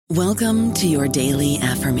Welcome to your daily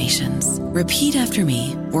affirmations. Repeat after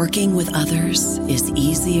me. Working with others is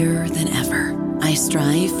easier than ever. I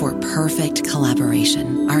strive for perfect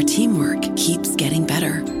collaboration. Our teamwork keeps getting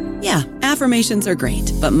better. Yeah, affirmations are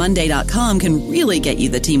great, but Monday.com can really get you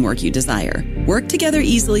the teamwork you desire. Work together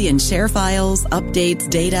easily and share files, updates,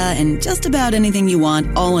 data, and just about anything you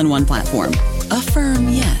want all in one platform. Affirm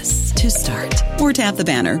yes to start, or tap the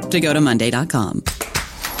banner to go to Monday.com.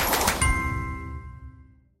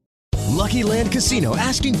 Lucky Land Casino,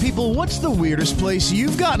 asking people, what's the weirdest place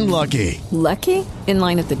you've gotten lucky? Lucky? In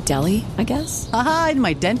line at the deli, I guess? Aha, in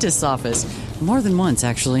my dentist's office. More than once,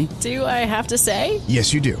 actually. Do I have to say?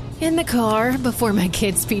 Yes, you do. In the car before my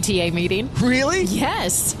kids' PTA meeting. Really?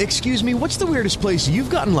 Yes. Excuse me, what's the weirdest place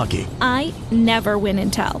you've gotten lucky? I never win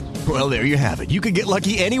and tell. Well, there you have it. You can get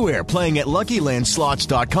lucky anywhere, playing at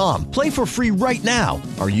LuckyLandSlots.com. Play for free right now.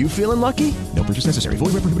 Are you feeling lucky? No purchase necessary.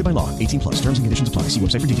 Void where prohibited by law. 18+. Terms and conditions apply. See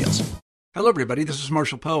website for details. Hello, everybody. This is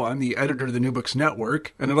Marshall Poe. I'm the editor of the New Books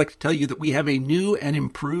Network, and I'd like to tell you that we have a new and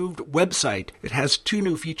improved website. It has two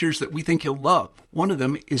new features that we think you'll love. One of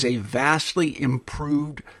them is a vastly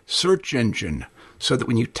improved search engine, so that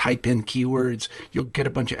when you type in keywords, you'll get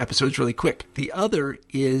a bunch of episodes really quick. The other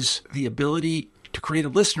is the ability to create a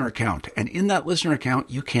listener account, and in that listener account,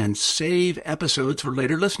 you can save episodes for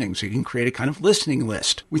later listening, so you can create a kind of listening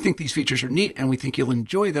list. We think these features are neat, and we think you'll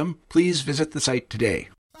enjoy them. Please visit the site today.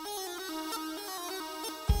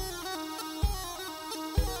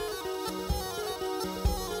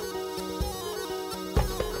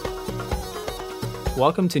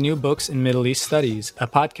 Welcome to New Books in Middle East Studies, a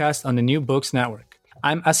podcast on the New Books Network.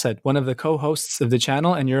 I'm Asad, one of the co-hosts of the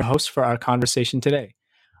channel and your host for our conversation today.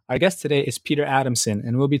 Our guest today is Peter Adamson,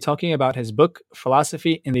 and we'll be talking about his book,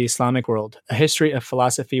 Philosophy in the Islamic World, A History of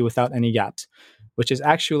Philosophy Without Any Gaps, which is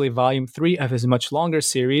actually volume 3 of his much longer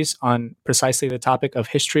series on precisely the topic of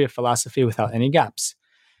history of philosophy without any gaps.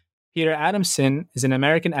 Peter Adamson is an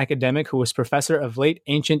American academic who was professor of late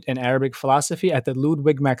ancient and Arabic philosophy at the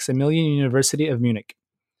Ludwig Maximilian University of Munich.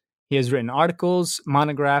 He has written articles,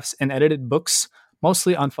 monographs, and edited books,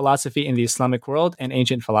 mostly on philosophy in the Islamic world and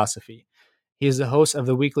ancient philosophy. He is the host of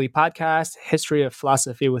the weekly podcast, History of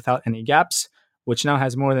Philosophy Without Any Gaps, which now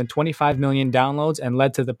has more than 25 million downloads and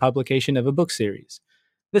led to the publication of a book series.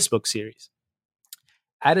 This book series.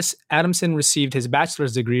 Adamson received his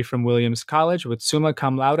bachelor's degree from Williams College with summa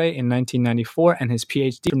cum laude in 1994 and his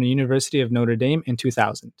PhD from the University of Notre Dame in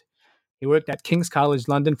 2000. He worked at King's College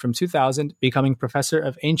London from 2000, becoming professor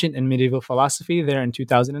of ancient and medieval philosophy there in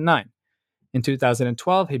 2009. In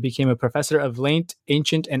 2012, he became a professor of late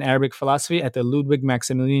ancient and Arabic philosophy at the Ludwig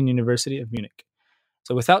Maximilian University of Munich.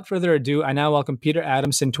 So without further ado, I now welcome Peter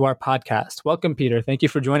Adamson to our podcast. Welcome, Peter. Thank you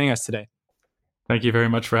for joining us today. Thank you very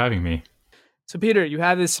much for having me. So, Peter, you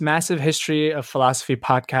have this massive history of philosophy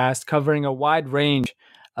podcast covering a wide range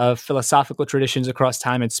of philosophical traditions across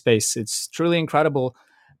time and space. It's truly incredible,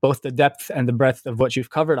 both the depth and the breadth of what you've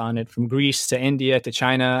covered on it, from Greece to India to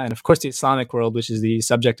China, and of course the Islamic world, which is the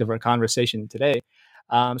subject of our conversation today.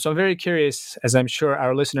 So I'm very curious, as I'm sure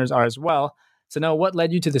our listeners are as well, to know what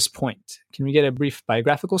led you to this point. Can we get a brief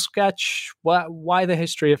biographical sketch? Why the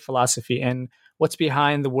history of philosophy, and what's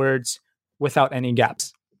behind the words without any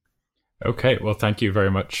gaps? Okay, well, thank you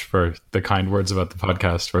very much for the kind words about the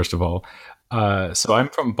podcast, first of all. So I'm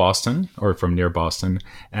from Boston, or from near Boston,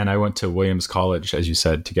 and I went to Williams College, as you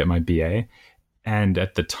said, to get my BA. And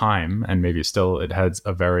at the time, and maybe still, it had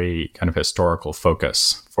a very kind of historical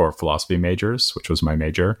focus for philosophy majors, which was my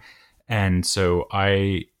major. And so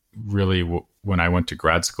I really, when I went to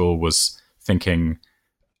grad school, was thinking,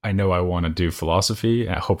 I know I want to do philosophy,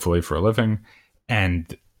 hopefully for a living.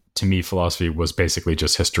 And to me, philosophy was basically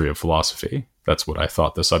just history of philosophy. That's what I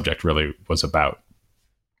thought the subject really was about.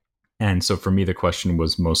 And so for me, the question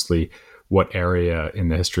was mostly, what area in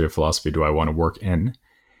the history of philosophy do I want to work in?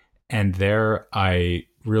 And there I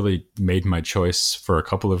really made my choice for a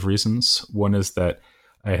couple of reasons. One is that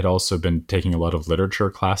I had also been taking a lot of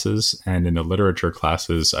literature classes. And in the literature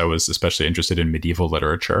classes, I was especially interested in medieval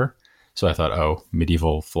literature. So I thought, oh,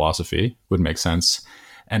 medieval philosophy would make sense.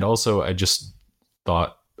 And also I just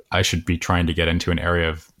thought I should be trying to get into an area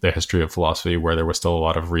of the history of philosophy where there was still a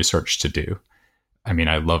lot of research to do. I mean,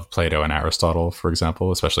 I love Plato and Aristotle, for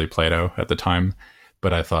example, especially Plato at the time.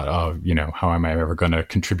 But I thought, oh, how am I ever going to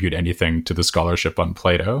contribute anything to the scholarship on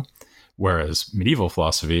Plato? Whereas medieval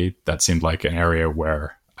philosophy, that seemed like an area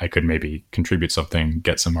where I could maybe contribute something,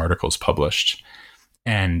 get some articles published.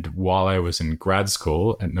 And while I was in grad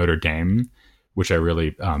school at Notre Dame, which I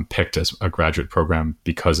really picked as a graduate program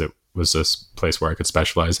because it was this place where I could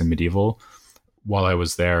specialize in medieval, while I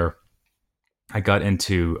was there, I got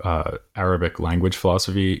into Arabic language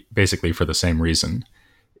philosophy basically for the same reason.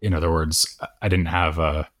 In other words, I didn't have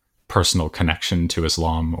a personal connection to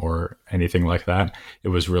Islam or anything like that. It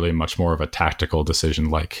was really much more of a tactical decision,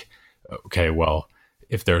 like, okay, well,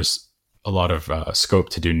 if there's a lot of scope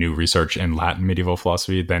to do new research in Latin medieval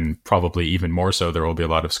philosophy, then probably even more so there will be a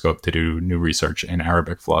lot of scope to do new research in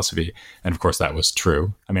Arabic philosophy. And of course that was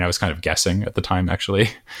true. I mean, I was kind of guessing at the time, actually,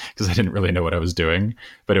 because I didn't really know what I was doing,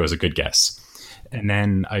 but it was a good guess. And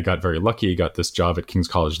then I got very lucky, got this job at King's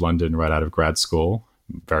College London right out of grad school,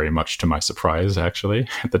 very much to my surprise, actually,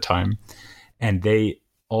 at the time. And they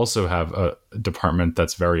also have a department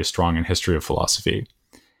that's very strong in history of philosophy.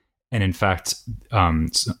 And in fact,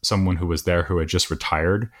 someone who was there who had just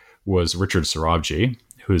retired was Richard Sorabji,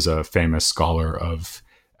 who's a famous scholar of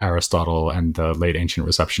Aristotle and the late ancient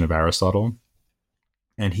reception of Aristotle.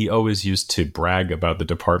 And he always used to brag about the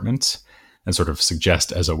department and sort of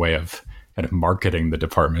suggest, as a way of kind of marketing the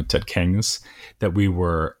department at King's, that we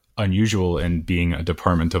were unusual in being a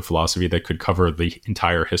department of philosophy that could cover the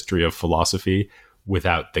entire history of philosophy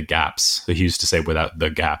without the gaps. So he used to say without the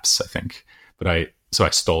gaps, I think. So I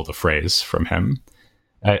stole the phrase from him.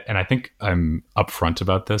 And I think I'm upfront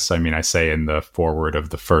about this. I mean, I say in the foreword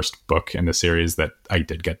of the first book in the series that I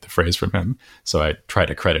did get the phrase from him. So I try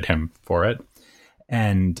to credit him for it.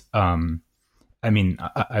 And I mean,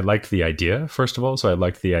 I like the idea, first of all. So I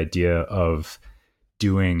like the idea of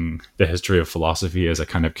doing the history of philosophy as a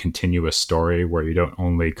kind of continuous story where you don't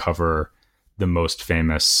only cover the most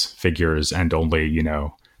famous figures and only,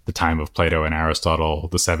 the time of Plato and Aristotle,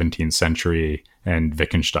 the 17th century, and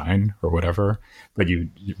Wittgenstein or whatever, but you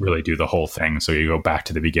really do the whole thing. So you go back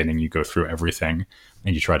to the beginning, you go through everything,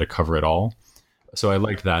 and you try to cover it all. So I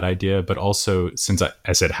liked that idea, but also since,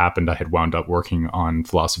 as it happened, I had wound up working on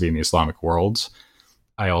philosophy in the Islamic world,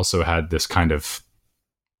 I also had this kind of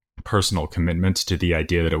personal commitment to the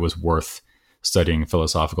idea that it was worth studying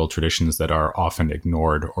philosophical traditions that are often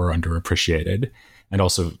ignored or underappreciated, and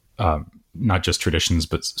also not just traditions,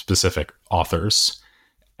 but specific authors.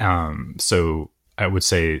 So I would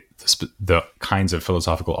say the kinds of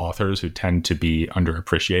philosophical authors who tend to be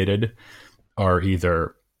underappreciated are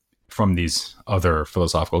either from these other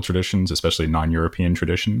philosophical traditions, especially non-European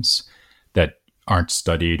traditions that aren't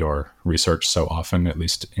studied or researched so often, at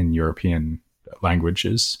least in European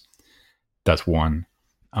languages. That's one.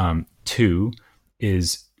 Two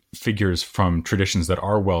is figures from traditions that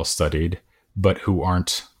are well studied, but who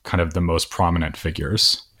aren't kind of the most prominent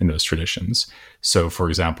figures in those traditions. So, for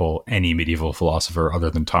example, any medieval philosopher other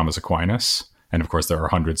than Thomas Aquinas, and of course there are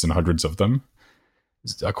hundreds and hundreds of them,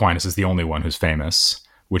 Aquinas is the only one who's famous,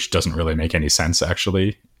 which doesn't really make any sense,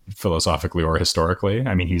 actually, philosophically or historically.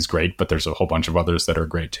 I mean, he's great, but there's a whole bunch of others that are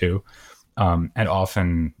great too. And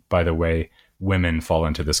often, by the way, women fall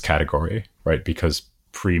into this category, right? Because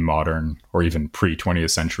pre-modern or even pre-20th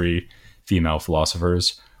century female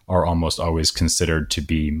philosophers are almost always considered to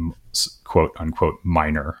be quote unquote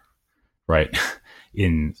minor, right,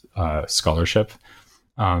 in scholarship.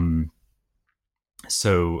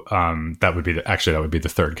 So that would be the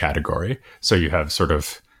third category. So you have sort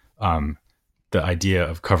of the idea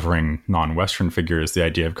of covering non-Western figures, the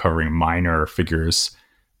idea of covering minor figures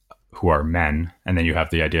who are men, and then you have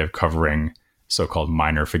the idea of covering so-called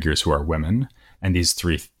minor figures who are women. And these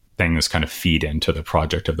three things kind of feed into the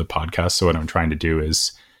project of the podcast. So what I'm trying to do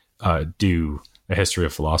is do a history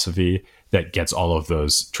of philosophy that gets all of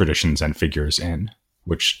those traditions and figures in,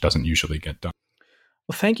 which doesn't usually get done.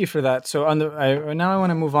 Well, thank you for that. So now I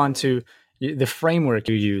want to move on to the framework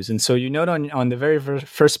you use. And so you note on the very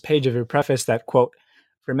first page of your preface that, quote,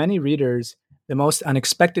 "For many readers, the most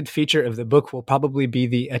unexpected feature of the book will probably be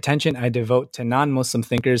the attention I devote to non-Muslim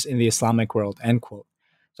thinkers in the Islamic world," end quote.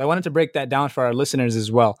 So I wanted to break that down for our listeners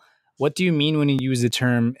as well. What do you mean when you use the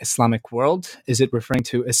term Islamic world? Is it referring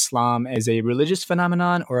to Islam as a religious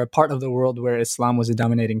phenomenon or a part of the world where Islam was a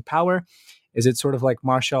dominating power? Is it sort of like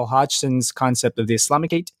Marshall Hodgson's concept of the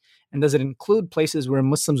Islamicate? And does it include places where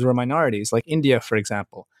Muslims were minorities, like India, for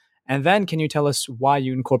example? And then can you tell us why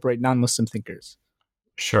you incorporate non-Muslim thinkers?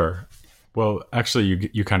 Sure. Well, actually,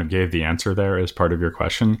 you kind of gave the answer there as part of your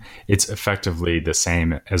question. It's effectively the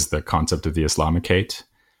same as the concept of the Islamicate,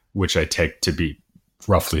 which I take to be,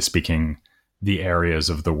 roughly speaking, the areas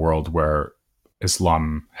of the world where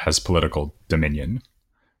Islam has political dominion,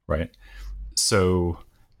 right? So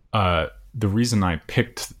the reason I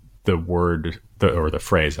picked the word, or the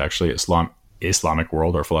phrase, actually, Islamic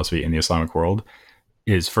world or philosophy in the Islamic world,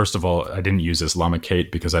 is, first of all, I didn't use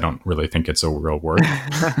Islamicate because I don't really think it's a real word.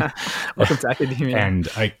 Welcome to academia. And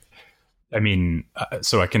I mean,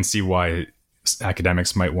 so I can see why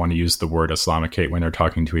academics might want to use the word Islamicate when they're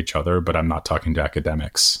talking to each other, but I'm not talking to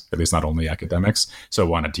academics, at least not only academics. So I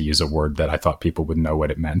wanted to use a word that I thought people would know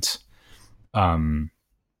what it meant.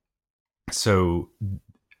 So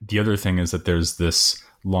the other thing is that there's this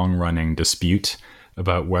long-running dispute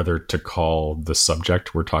about whether to call the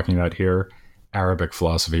subject we're talking about here Arabic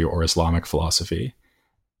philosophy or Islamic philosophy.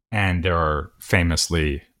 And there are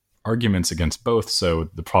famously arguments against both. So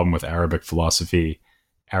the problem with Arabic philosophy,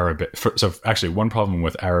 one problem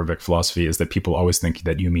with Arabic philosophy is that people always think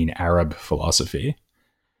that you mean Arab philosophy.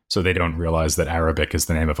 So they don't realize that Arabic is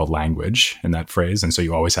the name of a language in that phrase. And so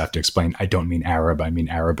you always have to explain, I don't mean Arab, I mean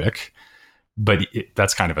Arabic. But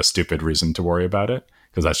that's kind of a stupid reason to worry about it,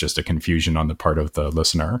 because that's just a confusion on the part of the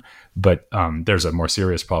listener. But there's a more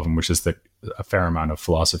serious problem, which is that a fair amount of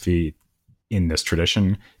philosophy in this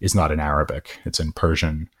tradition is not in Arabic. It's in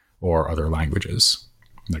Persian or other languages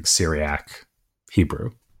like Syriac,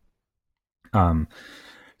 Hebrew.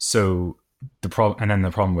 So the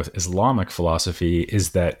problem with Islamic philosophy is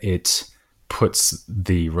that it puts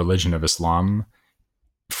the religion of Islam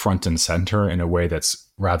front and center in a way that's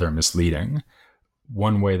rather misleading.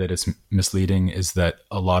 One way that it's misleading is that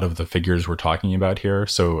a lot of the figures we're talking about here,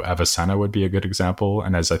 so Avicenna would be a good example,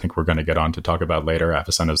 and as I think we're going to get on to talk about later,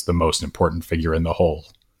 Avicenna is the most important figure in the whole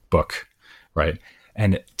book, right?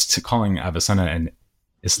 And calling Avicenna an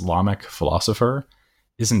Islamic philosopher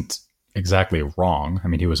isn't exactly wrong. I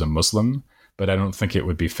mean, he was a Muslim, but I don't think it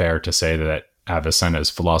would be fair to say that Avicenna's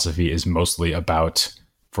philosophy is mostly about,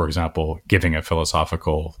 for example, giving a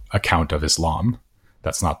philosophical account of Islam.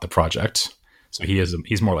 That's not the project. So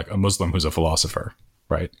he's more like a Muslim who's a philosopher,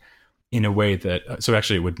 right? In a way that, so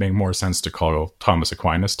actually it would make more sense to call Thomas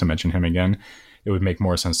Aquinas, to mention him again, it would make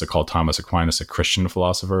more sense to call Thomas Aquinas a Christian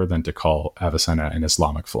philosopher than to call Avicenna an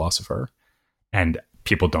Islamic philosopher. And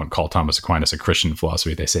people don't call Thomas Aquinas a Christian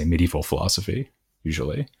philosophy, they say medieval philosophy,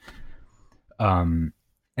 usually.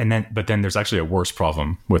 But then there's actually a worse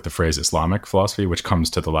problem with the phrase Islamic philosophy, which comes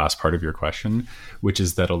to the last part of your question, which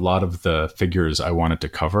is that a lot of the figures I wanted to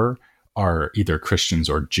cover are either Christians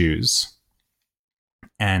or Jews.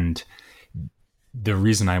 And the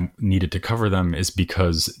reason I needed to cover them is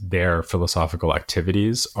because their philosophical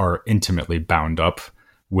activities are intimately bound up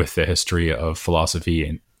with the history of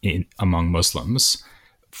philosophy among Muslims.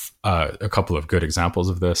 A couple of good examples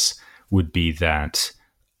of this would be that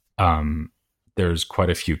there's quite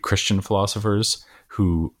a few Christian philosophers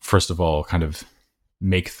who, first of all, kind of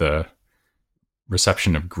make the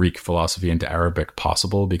reception of Greek philosophy into Arabic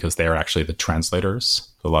possible because they are actually the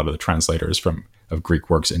translators. A lot of the translators of Greek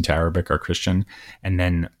works into Arabic are Christian. And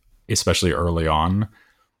then, especially early on,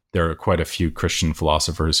 there are quite a few Christian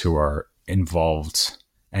philosophers who are involved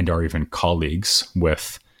and are even colleagues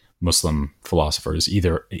with Muslim philosophers.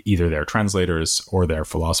 Either they're translators or they're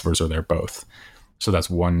philosophers or they're both. So that's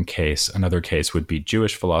one case. Another case would be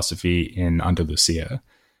Jewish philosophy in Andalusia.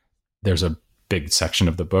 There's a big section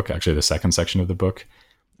of the book, actually the second section of the book,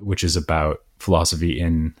 which is about philosophy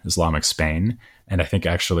in Islamic Spain. And I think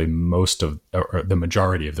actually the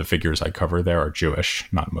majority of the figures I cover there are Jewish,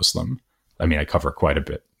 not Muslim. I mean, I cover quite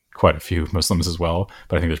a few Muslims as well,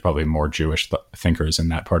 but I think there's probably more Jewish thinkers in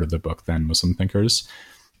that part of the book than Muslim thinkers.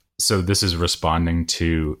 So this is responding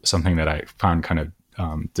to something that I found kind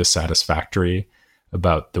of dissatisfactory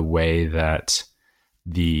about the way that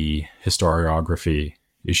the historiography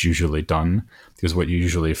is usually done, because what you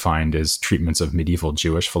usually find is treatments of medieval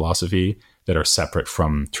Jewish philosophy that are separate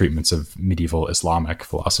from treatments of medieval Islamic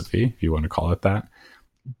philosophy, if you want to call it that.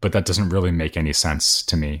 But that doesn't really make any sense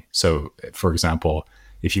to me. So, for example,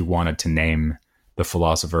 if you wanted to name the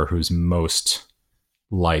philosopher who's most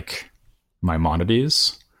like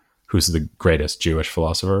Maimonides, who's the greatest Jewish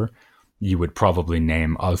philosopher, you would probably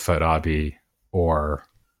name Al-Farabi or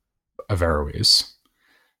Averroes.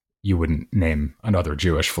 You wouldn't name another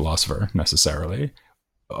Jewish philosopher necessarily.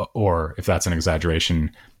 Or if that's an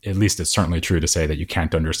exaggeration, at least it's certainly true to say that you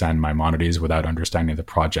can't understand Maimonides without understanding the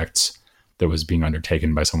projects that was being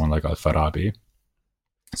undertaken by someone like Al-Farabi.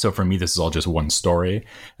 So for me, this is all just one story.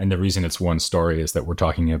 And the reason it's one story is that we're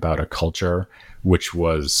talking about a culture which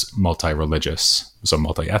was multi-religious, so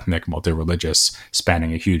multi-ethnic, multi-religious,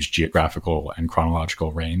 spanning a huge geographical and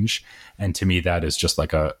chronological range. And to me, that is just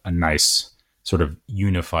like a nice sort of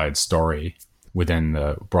unified story within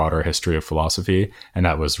the broader history of philosophy. And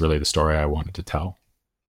that was really the story I wanted to tell.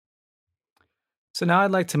 So now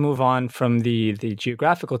I'd like to move on from the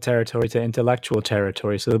geographical territory to intellectual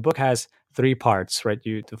territory. So the book has three parts, right?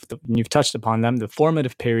 You've touched upon them: the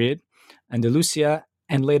formative period, Andalusia,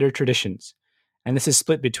 and later traditions. and this is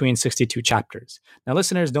split between 62 chapters. Now,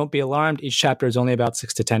 listeners, don't be alarmed. Each chapter is only about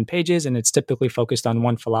 6 to 10 pages, and it's typically focused on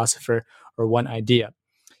one philosopher or one idea.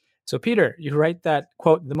 So, Peter, you write that,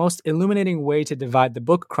 quote, the most illuminating way to divide the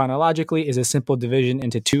book chronologically is a simple division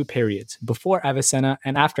into 2 periods, before Avicenna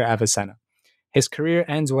and after Avicenna. His career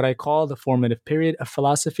ends what I call the formative period of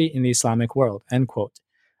philosophy in the Islamic world, end quote.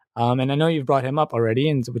 And I know you've brought him up already,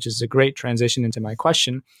 and which is a great transition into my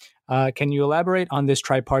question. Can you elaborate on this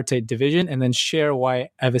tripartite division and then share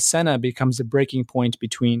why Avicenna becomes the breaking point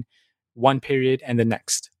between one period and the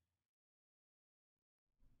next?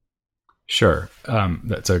 Sure.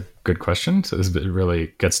 That's a good question. So this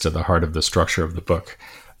really gets to the heart of the structure of the book.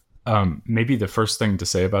 Maybe the first thing to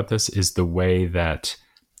say about this is the way that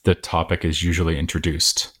the topic is usually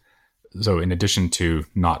introduced. So in addition to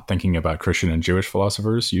not thinking about Christian and Jewish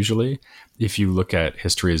philosophers, usually, if you look at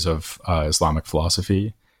histories of Islamic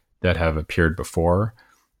philosophy that have appeared before,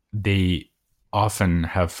 they often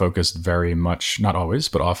have focused very much, not always,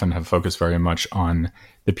 but often have focused very much on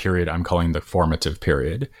the period I'm calling the formative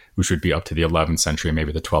period, which would be up to the 11th century,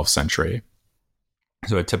 maybe the 12th century.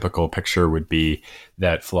 So a typical picture would be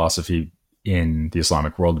that philosophy in the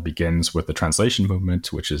Islamic world begins with the translation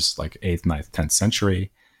movement, which is like 8th, 9th, 10th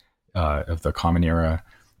century of the Common Era.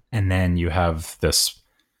 And then you have this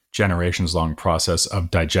generations-long process of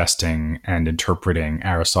digesting and interpreting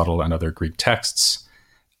Aristotle and other Greek texts.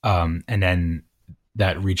 And then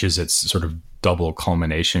that reaches its sort of double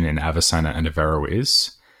culmination in Avicenna and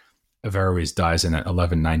Averroes. Averroes dies in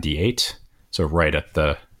 1198, so right at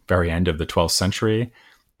the very end of the 12th century.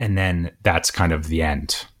 And then that's kind of the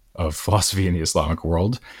end of philosophy in the Islamic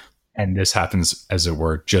world. And this happens, as it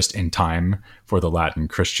were, just in time for the Latin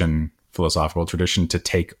Christian philosophical tradition to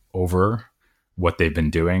take over what they've been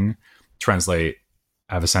doing, translate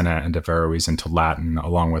Avicenna and Averroes into Latin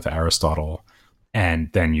along with Aristotle.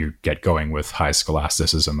 And then you get going with high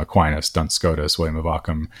scholasticism, Aquinas, Duns Scotus, William of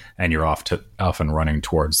Ockham, and you're off and running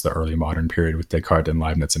towards the early modern period with Descartes and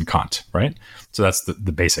Leibniz and Kant, right? So that's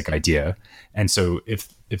the basic idea. And so if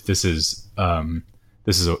this is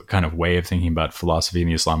a kind of way of thinking about philosophy in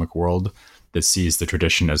the Islamic world that sees the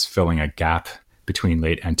tradition as filling a gap between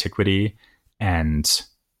late antiquity and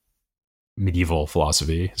medieval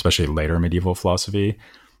philosophy, especially later medieval philosophy,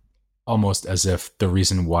 almost as if the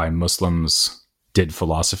reason why Muslims did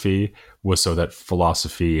philosophy was so that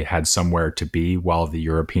philosophy had somewhere to be while the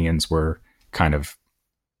Europeans were kind of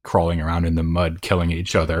crawling around in the mud, killing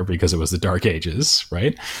each other because it was the Dark Ages,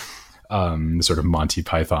 right? The sort of Monty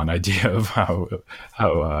Python idea of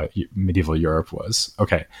how medieval Europe was.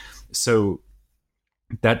 Okay, so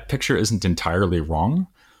that picture isn't entirely wrong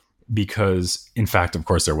because, in fact, of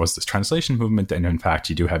course, there was this translation movement, and in fact,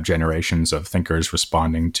 you do have generations of thinkers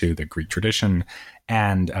responding to the Greek tradition,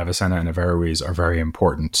 and Avicenna and Averroes are very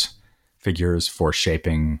important figures for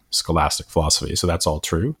shaping scholastic philosophy. So that's all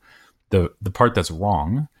true. The part that's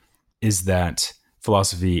wrong is that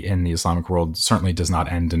philosophy in the Islamic world certainly does not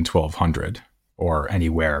end in 1200 or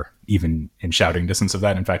anywhere, even in shouting distance of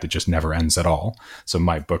that. In fact, it just never ends at all. So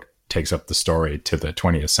my book takes up the story to the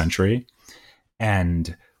 20th century.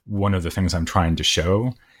 And one of the things I'm trying to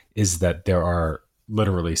show is that there are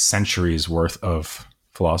literally centuries worth of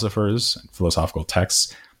philosophers, philosophical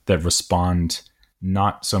texts that respond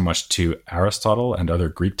not so much to Aristotle and other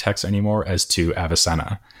Greek texts anymore as to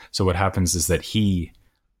Avicenna. So what happens is that he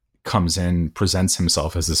comes in, presents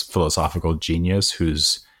himself as this philosophical genius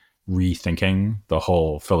who's rethinking the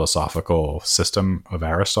whole philosophical system of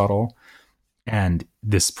Aristotle. And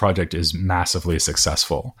this project is massively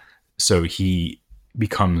successful. So he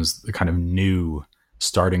becomes the kind of new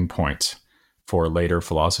starting point for later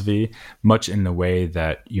philosophy, much in the way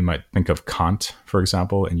that you might think of Kant, for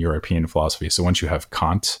example, in European philosophy. So once you have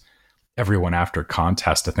Kant, everyone after Kant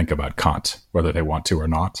has to think about Kant, whether they want to or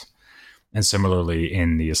not. And similarly,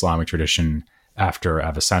 in the Islamic tradition, after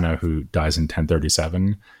Avicenna, who dies in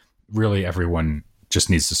 1037, really everyone just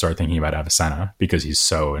needs to start thinking about Avicenna because he's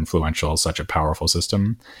so influential, such a powerful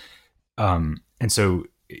system. And so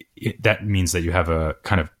that means that you have a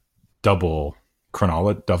kind of double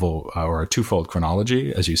or a twofold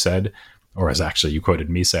chronology, as you said, or as actually you quoted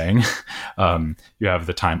me saying. You have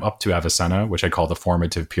the time up to Avicenna, which I call the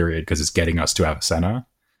formative period because it's getting us to Avicenna.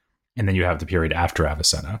 And then you have the period after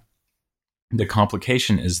Avicenna. The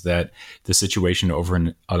complication is that the situation over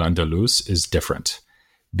in Al-Andalus is different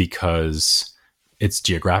because it's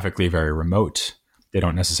geographically very remote. They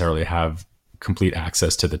don't necessarily have complete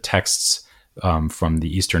access to the texts from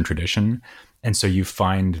the Eastern tradition. And so you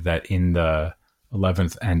find that in the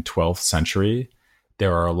 11th and 12th century,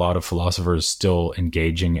 there are a lot of philosophers still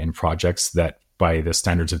engaging in projects that by the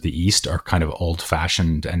standards of the East are kind of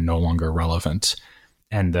old-fashioned and no longer relevant.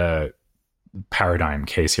 And the paradigm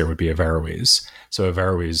case here would be Averroes. So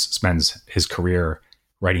Averroes spends his career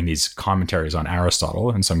writing these commentaries on Aristotle,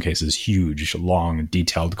 in some cases huge, long,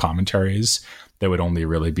 detailed commentaries that would only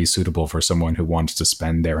really be suitable for someone who wants to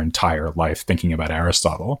spend their entire life thinking about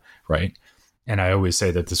Aristotle, right? And I always say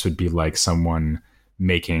that this would be like someone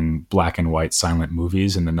making black and white silent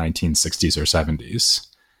movies in the 1960s or 70s.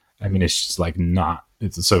 I mean, it's just like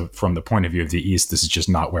so from the point of view of the East, this is just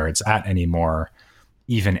not where it's at anymore.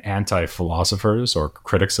 Even anti-philosophers or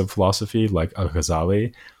critics of philosophy like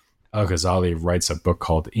Al-Ghazali writes a book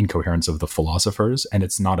called Incoherence of the Philosophers, and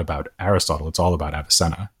it's not about Aristotle, it's all about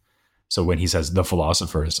Avicenna. So when he says the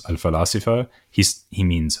philosophers, al-falasifa, he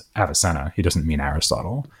means Avicenna. He doesn't mean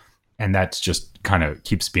Aristotle. And that just kind of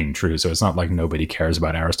keeps being true. So it's not like nobody cares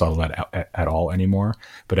about Aristotle at all anymore,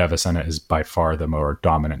 but Avicenna is by far the more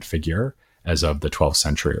dominant figure as of the 12th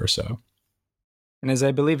century or so. And as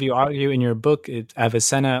I believe you argue in your book,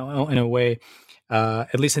 Avicenna, in a way,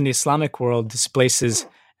 at least in the Islamic world, displaces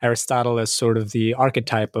Aristotle as sort of the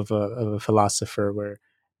archetype of a philosopher, where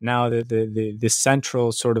now the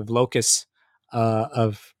central sort of locus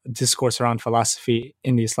of discourse around philosophy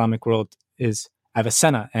in the Islamic world is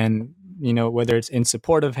Avicenna. And, whether it's in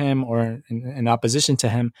support of him or in opposition to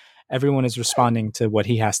him, everyone is responding to what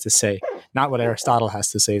he has to say, not what Aristotle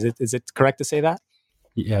has to say. Is it correct to say that?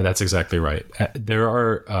 Yeah, that's exactly right. There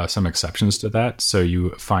are some exceptions to that. So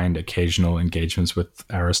you find occasional engagements with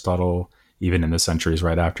Aristotle, even in the centuries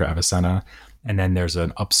right after Avicenna. And then there's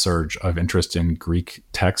an upsurge of interest in Greek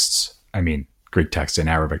texts in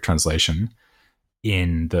Arabic translation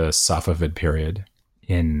in the Safavid period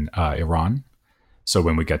in Iran. So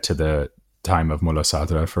when we get to the time of Mulla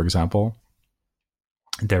Sadra, for example,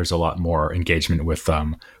 there's a lot more engagement with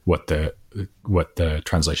what the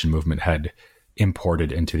translation movement had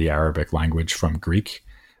imported into the Arabic language from Greek.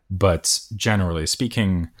 But generally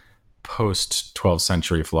speaking, post-12th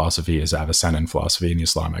century philosophy is Avicennan philosophy in the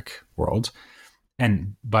Islamic world.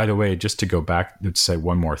 And by the way, just to go back to say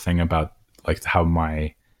one more thing about like how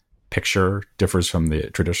my picture differs from the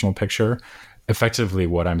traditional picture, effectively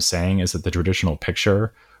what I'm saying is that the traditional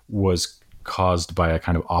picture was caused by a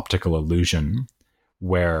kind of optical illusion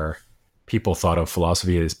where people thought of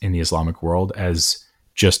philosophy in the Islamic world as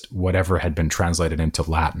just whatever had been translated into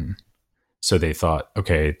Latin. So they thought,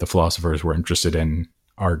 okay, the philosophers we're interested in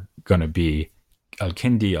are going to be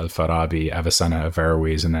Al-Kindi, Al-Farabi, Avicenna,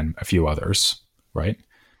 Averroes, and then a few others, right?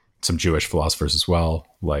 Some Jewish philosophers as well,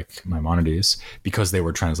 like Maimonides, because they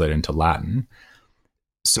were translated into Latin.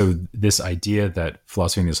 So this idea that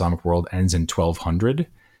philosophy in the Islamic world ends in 1200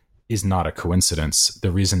 is not a coincidence.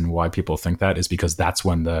 The reason why people think that is because that's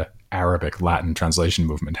when the Arabic Latin translation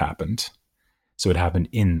movement happened. So it happened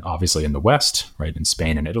obviously in the West, right, in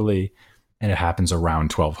Spain and Italy, and it happens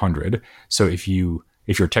around 1200. So if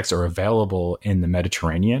your texts are available in the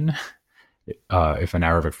Mediterranean, if an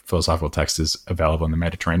Arabic philosophical text is available in the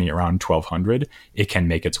Mediterranean around 1200, it can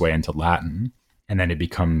make its way into Latin, and then it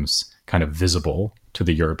becomes kind of visible to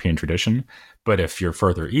the European tradition. But if you're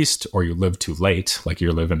further east or you live too late, like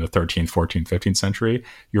you live in the 13th, 14th, 15th century,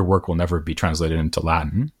 your work will never be translated into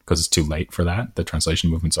Latin because it's too late for that. The translation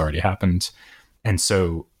movement's already happened. And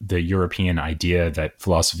so the European idea that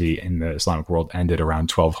philosophy in the Islamic world ended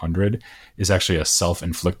around 1200 is actually a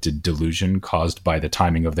self-inflicted delusion caused by the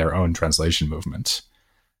timing of their own translation movement,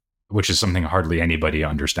 which is something hardly anybody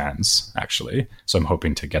understands, actually. So I'm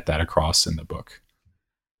hoping to get that across in the book.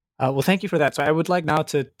 Well, thank you for that. So I would like now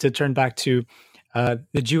to turn back to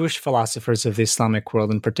the Jewish philosophers of the Islamic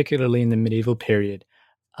world, and particularly in the medieval period.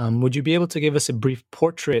 Would you be able to give us a brief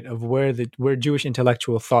portrait of where Jewish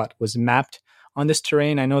intellectual thought was mapped on this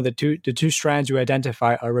terrain? I know that the two strands you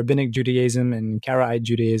identify are Rabbinic Judaism and Karaite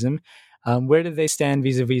Judaism. Where did they stand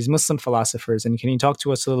vis-a-vis Muslim philosophers? And can you talk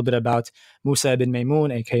to us a little bit about Musa ibn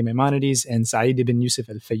Maymun, aka Maimonides, and Sa'id ibn Yusuf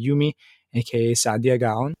al-Fayyumi, aka Saadia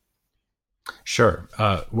Gaon? Sure.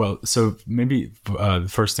 Well, so maybe the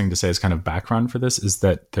first thing to say is kind of background for this is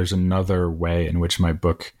that there's another way in which my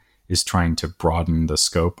book is trying to broaden the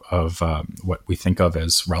scope of what we think of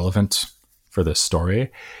as relevant for this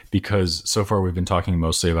story, because so far we've been talking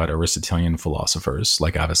mostly about Aristotelian philosophers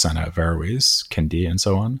like Avicenna, Averroes, Kindi, and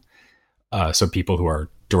so on. So people who are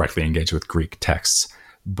directly engaged with Greek texts.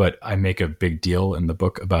 But I make a big deal in the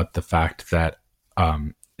book about the fact that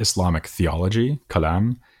Islamic theology,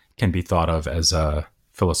 kalam, can be thought of as a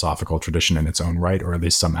philosophical tradition in its own right, or at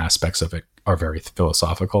least some aspects of it are very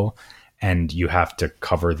philosophical. And you have to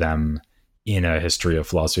cover them in a history of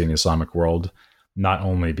philosophy in the Islamic world, not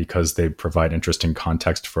only because they provide interesting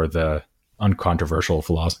context for the uncontroversial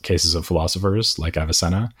cases of philosophers like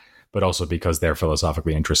Avicenna, but also because they're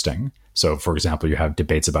philosophically interesting. So, for example, you have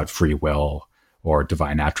debates about free will or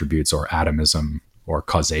divine attributes or atomism or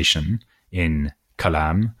causation in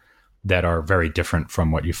Kalam that are very different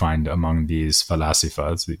from what you find among these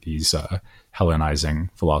falasifa, these Hellenizing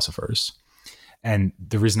philosophers. And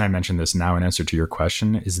the reason I mention this now in answer to your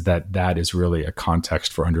question is that that is really a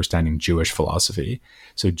context for understanding Jewish philosophy.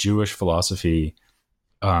 So Jewish philosophy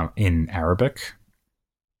in Arabic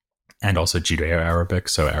and also Judeo-Arabic,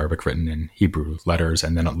 so Arabic written in Hebrew letters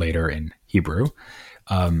and then later in Hebrew,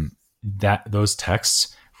 that those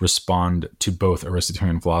texts respond to both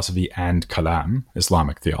Aristotelian philosophy and Kalam,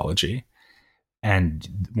 Islamic theology.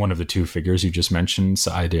 And one of the two figures you just mentioned,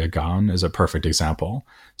 Saadia Gaon, is a perfect example.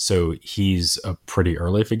 So he's a pretty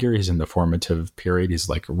early figure. He's in the formative period. He's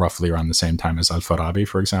like roughly around the same time as Al-Farabi,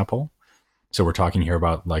 for example. So we're talking here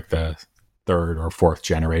about like the third or fourth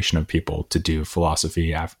generation of people to do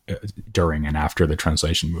philosophy during and after the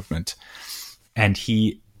translation movement. And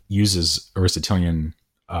he uses Aristotelian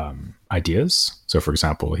ideas. So, for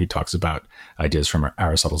example, he talks about ideas from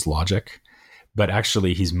Aristotle's logic, but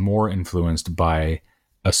actually he's more influenced by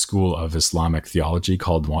a school of Islamic theology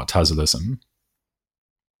called Mu'tazilism.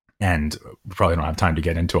 And we probably don't have time to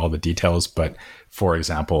get into all the details, but for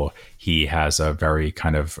example, he has a very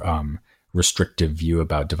kind of restrictive view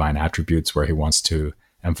about divine attributes where he wants to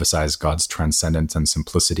emphasize God's transcendence and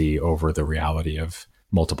simplicity over the reality of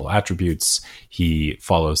multiple attributes. He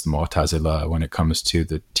follows the Mu'tazila when it comes to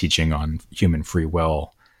the teaching on human free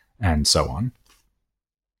will and so on.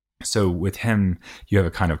 So with him, you have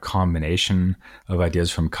a kind of combination of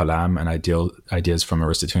ideas from Kalam and ideas from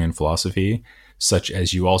Aristotelian philosophy, such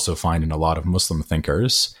as you also find in a lot of Muslim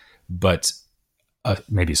thinkers. But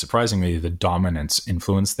maybe surprisingly, the dominant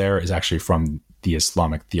influence there is actually from the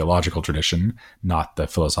Islamic theological tradition, not the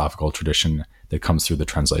philosophical tradition that comes through the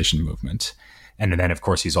translation movement. And then, of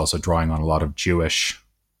course, he's also drawing on a lot of Jewish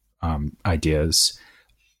ideas.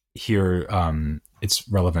 Here, it's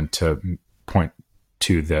relevant to point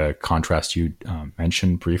to the contrast you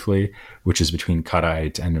mentioned briefly, which is between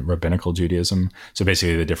Karaite and rabbinical Judaism. So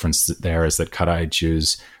basically the difference there is that Karaite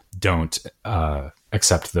Jews don't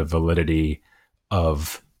accept the validity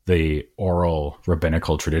of the oral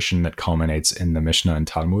rabbinical tradition that culminates in the Mishnah and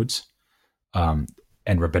Talmud, and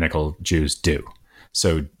rabbinical Jews do.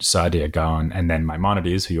 So Saadia Gaon and then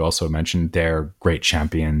Maimonides, who you also mentioned, they're great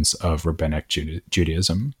champions of rabbinic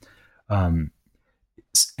Judaism.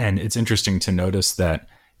 And it's interesting to notice that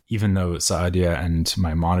even though Saadia and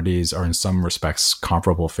Maimonides are in some respects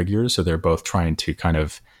comparable figures, so they're both trying to kind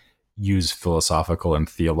of use philosophical and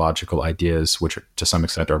theological ideas, which to some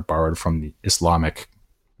extent are borrowed from the Islamic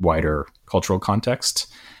wider cultural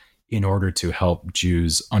context, in order to help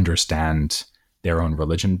Jews understand their own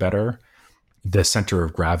religion better. The center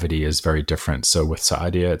of gravity is very different. So with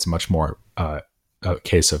Saadia, it's much more a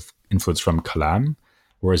case of influence from Kalam,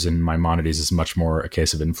 whereas in Maimonides is much more a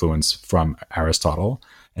case of influence from Aristotle.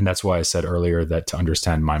 And that's why I said earlier that to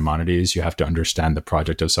understand Maimonides, you have to understand the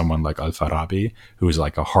project of someone like Al-Farabi, who is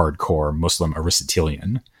like a hardcore Muslim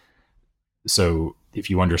Aristotelian. So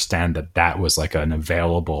if you understand that that was like an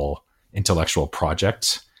available intellectual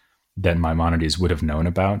project that Maimonides would have known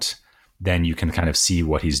about, then you can kind of see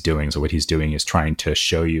what he's doing. So what he's doing is trying to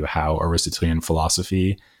show you how Aristotelian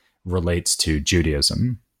philosophy relates to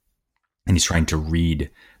Judaism. And he's trying to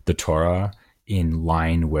read the Torah in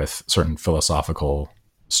line with certain philosophical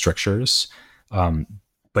strictures.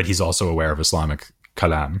 But he's also aware of Islamic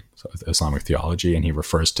Kalam, so Islamic theology, and he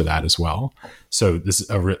refers to that as well. So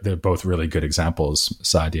they're both really good examples,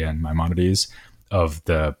 Saadia and Maimonides, of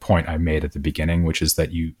the point I made at the beginning, which is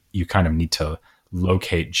that you kind of need to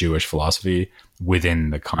locate Jewish philosophy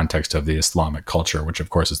within the context of the Islamic culture, which of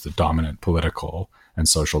course is the dominant political and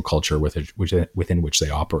social culture within which they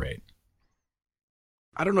operate.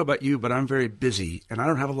 I don't know about you, but I'm very busy and I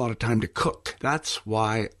don't have a lot of time to cook. That's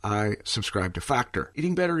why I subscribe to Factor.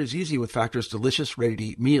 Eating better is easy with Factor's delicious,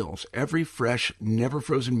 ready-to-eat meals. Every fresh, never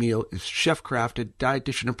frozen meal is chef-crafted,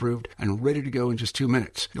 dietitian approved, and ready to go in just 2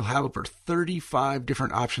 minutes. You'll have over 35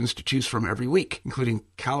 different options to choose from every week, including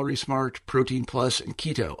Calorie Smart, Protein Plus, and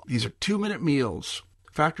Keto. These are 2-minute meals.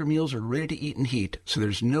 Factor meals are ready to eat and heat, so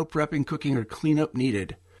there's no prepping, cooking, or cleanup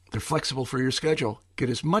needed. They're flexible for your schedule, Get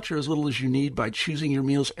as much or as little as you need by choosing your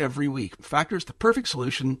meals every week. Factor is the perfect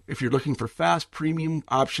solution if you're looking for fast, premium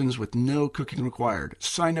options with no cooking required.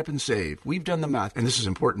 Sign up and save. We've done the math, and this is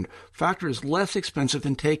important. Factor is less expensive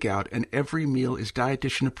than takeout, and every meal is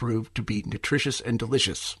dietitian approved to be nutritious and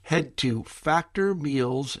delicious. Head to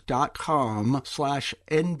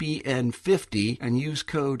factormeals.com/NBN50 and use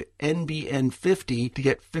code NBN50 to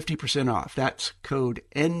get 50% off. That's code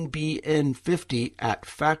NBN50 at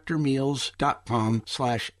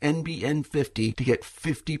factormeals.com/NBN50 to get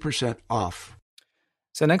 50% off.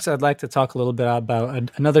 So next, I'd like to talk a little bit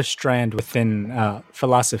about another strand within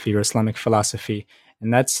philosophy or Islamic philosophy,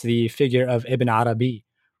 and that's the figure of Ibn Arabi,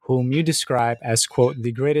 whom you describe as, quote,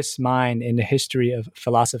 the greatest mind in the history of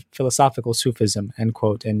philosophical Sufism, end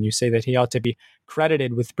quote, and you say that he ought to be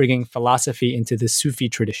credited with bringing philosophy into the Sufi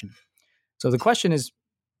tradition. So the question is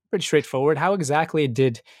pretty straightforward. How exactly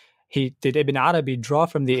did Ibn Arabi draw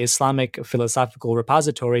from the Islamic philosophical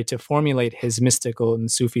repository to formulate his mystical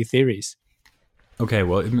and Sufi theories? Okay,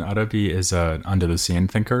 well, Ibn Arabi is an Andalusian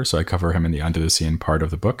thinker, so I cover him in the Andalusian part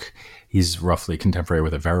of the book. He's roughly contemporary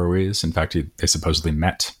with Averroes. In fact, they supposedly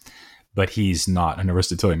met. But he's not an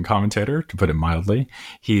Aristotelian commentator, to put it mildly.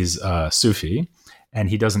 He's Sufi, and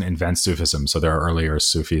he doesn't invent Sufism. So there are earlier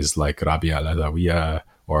Sufis like Rabi al-Adawiya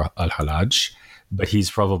or al-Halaj, but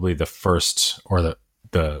he's probably the first or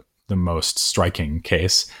the most striking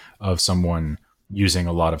case of someone using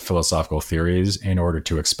a lot of philosophical theories in order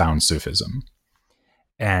to expound Sufism.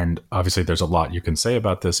 And obviously there's a lot you can say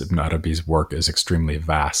about this. Ibn Arabi's work is extremely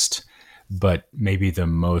vast, but maybe the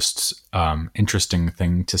most interesting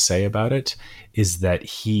thing to say about it is that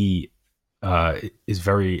he is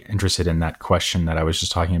very interested in that question that I was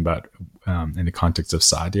just talking about in the context of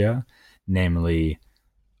Saadia, namely,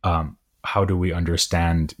 how do we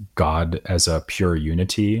understand God as a pure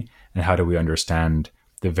unity, and how do we understand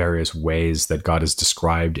the various ways that God is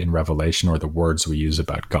described in Revelation or the words we use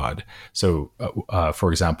about God. So,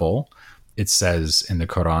 for example, it says in the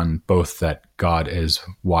Quran both that God is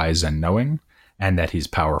wise and knowing and that he's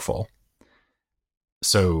powerful.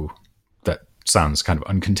 So that sounds kind of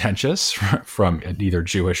uncontentious from an either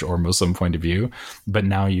Jewish or Muslim point of view. But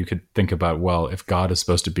now you could think about, well, if God is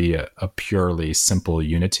supposed to be a purely simple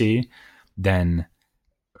unity, then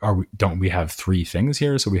don't we have three things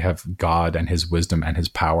here? So we have God and his wisdom and his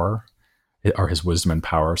power. Are his wisdom and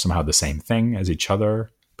power somehow the same thing as each other?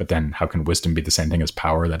 But then how can wisdom be the same thing as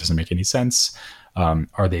power? That doesn't make any sense.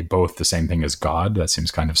 Are they both the same thing as God? That seems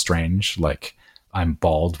kind of strange. Like, I'm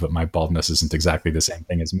bald, but my baldness isn't exactly the same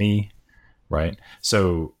thing as me, right?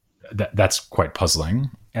 So that's quite puzzling.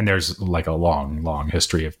 And there's like a long, long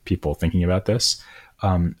history of people thinking about this.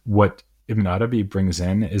 What Ibn Arabi brings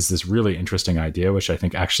in is this really interesting idea, which I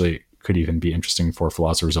think actually could even be interesting for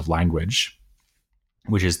philosophers of language,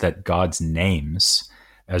 which is that God's names,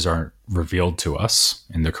 as are revealed to us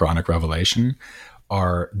in the Quranic revelation,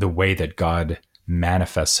 are the way that God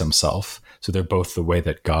manifests himself. So they're both the way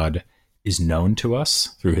that God is known to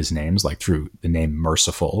us through his names, like through the name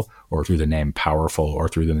merciful or through the name powerful or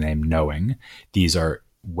through the name knowing. These are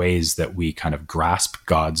ways that we kind of grasp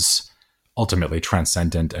God's ultimately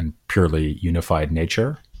transcendent and purely unified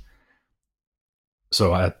nature.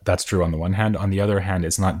 So that's true on the one hand. On the other hand,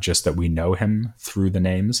 it's not just that we know him through the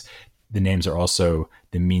names. The names are also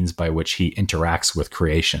the means by which he interacts with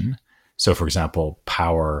creation. So, for example,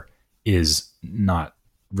 power is not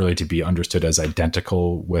really to be understood as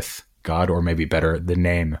identical with God, or maybe better, the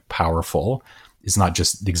name powerful is not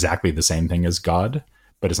just exactly the same thing as God,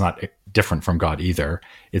 but it's not different from God either.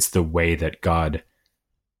 It's the way that God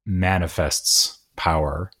manifests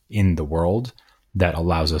power in the world that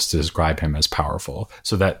allows us to describe him as powerful.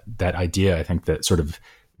 So that idea, I think, that sort of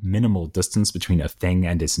minimal distance between a thing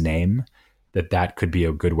and its name, that could be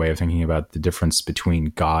a good way of thinking about the difference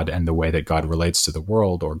between God and the way that God relates to the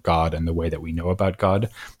world, or God and the way that we know about God. I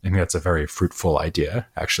think that's a very fruitful idea,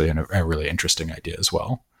 actually, and a really interesting idea as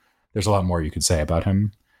well. There's a lot more you could say about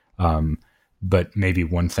him. But maybe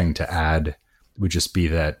one thing to add would just be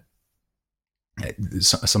that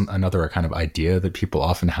another kind of idea that people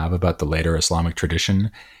often have about the later Islamic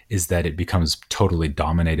tradition is that it becomes totally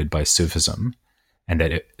dominated by Sufism, and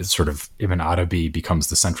that it sort of Ibn Arabi becomes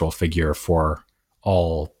the central figure for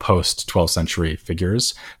all post-12th century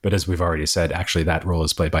figures. But as we've already said, actually that role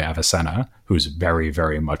is played by Avicenna, who's very,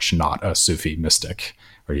 very much not a Sufi mystic.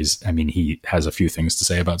 Or he has a few things to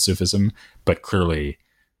say about Sufism, but clearly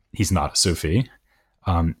he's not a Sufi.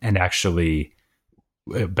 And actually,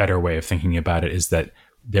 a better way of thinking about it is that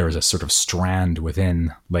there is a sort of strand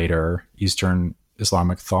within later Eastern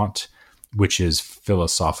Islamic thought, which is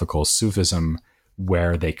philosophical Sufism,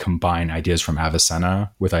 where they combine ideas from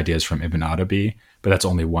Avicenna with ideas from Ibn Arabi, but that's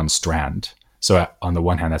only one strand. So on the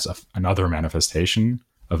one hand, that's another manifestation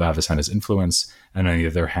of Avicenna's influence, and on the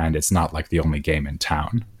other hand, it's not like the only game in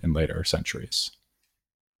town in later centuries.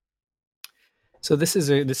 So this is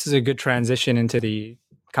a good transition into the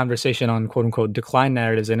conversation on quote unquote decline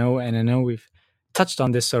narratives. I know we've touched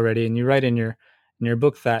on this already, and you write in your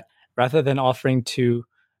book that rather than offering to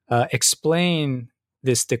explain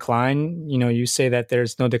this decline, you say that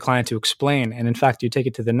there's no decline to explain, and in fact, you take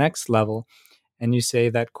it to the next level. And you say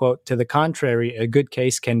that, quote, to the contrary, a good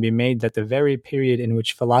case can be made that the very period in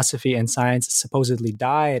which philosophy and science supposedly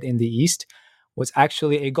died in the East was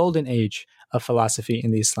actually a golden age of philosophy in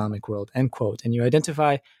the Islamic world, end quote. And you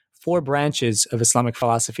identify 4 branches of Islamic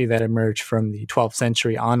philosophy that emerged from the 12th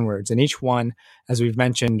century onwards. And each one, as we've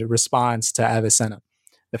mentioned, responds to Avicenna.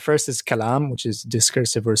 The first is Kalam, which is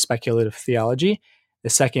discursive or speculative theology. The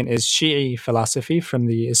second is Shi'i philosophy from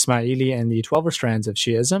the Ismaili and the 12 strands of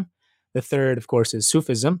Shi'ism. The third, of course, is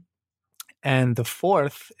Sufism. And the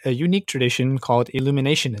fourth, a unique tradition called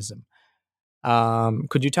Illuminationism.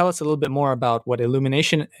 Could you tell us a little bit more about what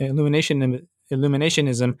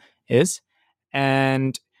Illuminationism is,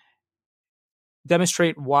 and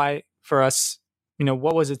demonstrate why for us,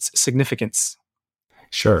 what was its significance?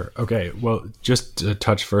 Sure. Okay. Well, just to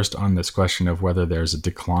touch first on this question of whether there's a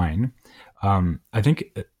decline, I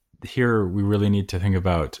think here we really need to think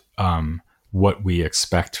about what we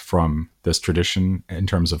expect from this tradition in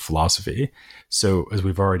terms of philosophy. So, as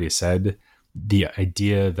we've already said, the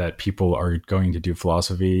idea that people are going to do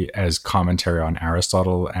philosophy as commentary on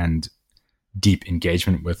Aristotle and deep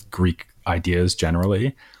engagement with Greek ideas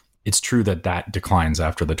generally, it's true that declines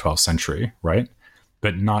after the 12th century, right?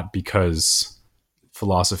 But not because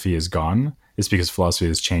philosophy is gone. It's because philosophy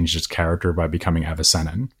has changed its character by becoming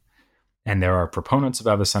Avicennan. And there are proponents of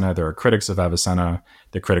Avicenna, there are critics of Avicenna.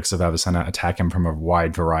 The critics of Avicenna attack him from a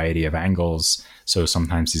wide variety of angles. So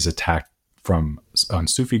sometimes he's attacked on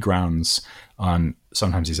Sufi grounds,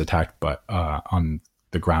 sometimes he's attacked on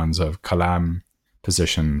the grounds of Kalam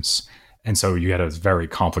positions. And so you get a very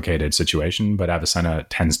complicated situation, but Avicenna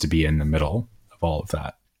tends to be in the middle of all of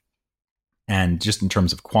that. And just in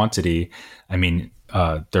terms of quantity, I mean,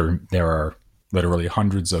 there are literally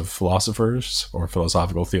hundreds of philosophers or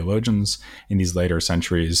philosophical theologians in these later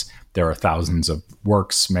centuries. There are thousands of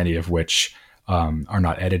works, many of which are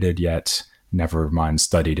not edited yet, never mind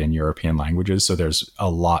studied in European languages. So there's a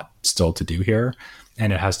lot still to do here.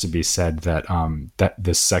 And it has to be said that that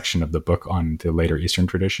this section of the book on the later Eastern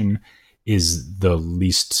tradition is the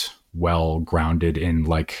least well grounded in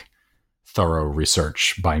thorough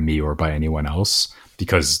research by me or by anyone else,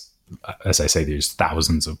 because, as I say, there's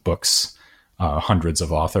thousands of books, hundreds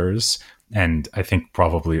of authors, and I think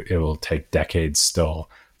probably it will take decades still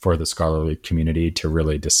for the scholarly community to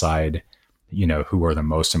really decide, who are the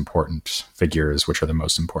most important figures, which are the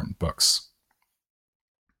most important books.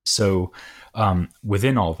 So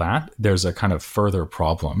within all that, there's a kind of further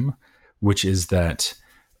problem, which is that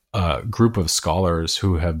a group of scholars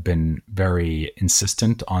who have been very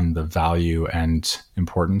insistent on the value and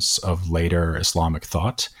importance of later Islamic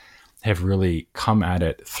thought have really come at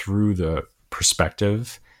it through the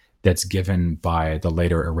perspective that's given by the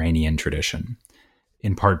later Iranian tradition,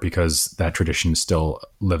 in part because that tradition still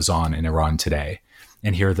lives on in Iran today.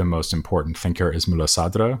 And here the most important thinker is Mulla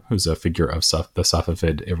Sadra, who's a figure of the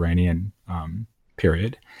Safavid Iranian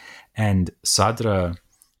period. And Sadra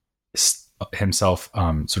himself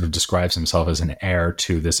sort of describes himself as an heir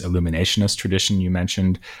to this illuminationist tradition you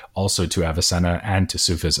mentioned, also to Avicenna and to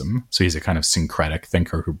Sufism. So he's a kind of syncretic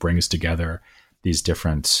thinker who brings together these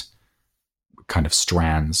different kind of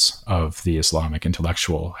strands of the Islamic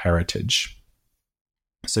intellectual heritage.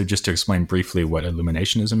 So just to explain briefly what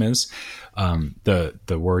illuminationism is,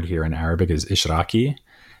 the word here in Arabic is ishraqi.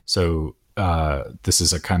 So this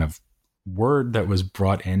is a kind of word that was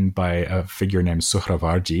brought in by a figure named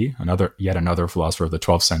Suhrawardi, yet another philosopher of the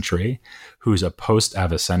 12th century, who's a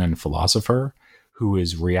post-Avicennan philosopher who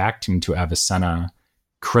is reacting to Avicenna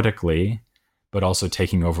critically, but also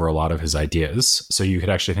taking over a lot of his ideas. So you could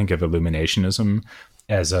actually think of illuminationism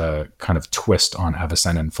as a kind of twist on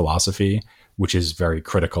Avicennan philosophy, which is very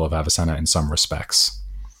critical of Avicenna in some respects.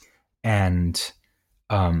 And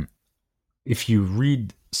if you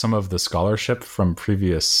read some of the scholarship from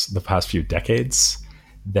the past few decades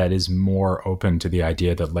that is more open to the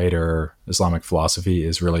idea that later Islamic philosophy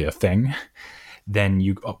is really a thing, then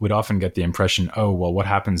you would often get the impression, what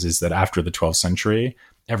happens is that after the 12th century,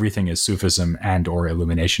 everything is Sufism and or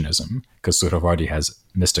illuminationism, because Suhrawardi has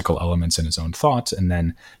mystical elements in his own thought. And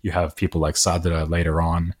then you have people like Sadra later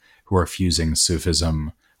on who are fusing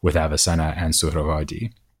Sufism with Avicenna and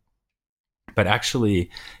Suhrawardi. But actually,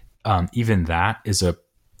 even that is a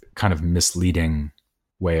kind of misleading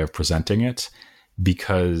way of presenting it,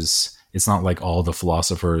 because it's not like all the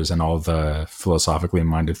philosophers and all the philosophically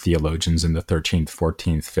minded theologians in the 13th,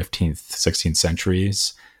 14th, 15th, 16th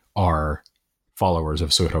centuries are followers of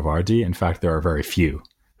Suhrawardi. In fact, there are very few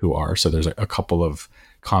who are. So there's a couple of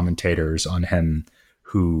commentators on him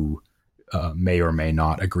who may or may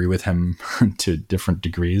not agree with him to different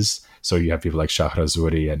degrees. So you have people like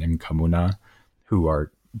Shahrazuri and Ibn Kamuna who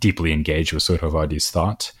are deeply engaged with Suhrawardi's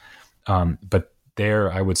thought. But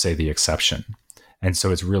they're, I would say, the exception. And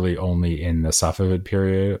so it's really only in the Safavid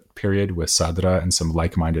period with Sadra and some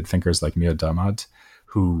like-minded thinkers like Mir Damad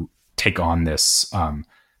who take on this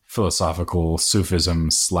philosophical Sufism /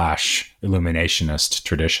 illuminationist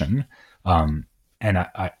tradition. And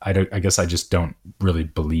I guess I just don't really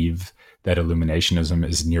believe that illuminationism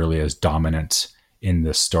is nearly as dominant in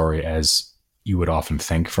this story as you would often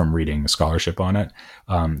think from reading scholarship on it.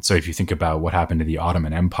 So if you think about what happened to the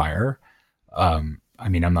Ottoman Empire, I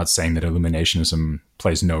mean, I'm not saying that illuminationism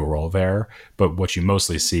plays no role there, but what you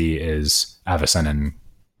mostly see is Avicenna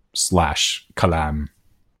 / Kalam,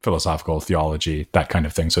 philosophical theology, that kind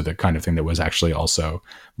of thing. So the kind of thing that was actually also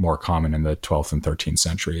more common in the 12th and 13th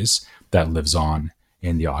centuries that lives on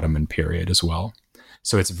in the Ottoman period as well.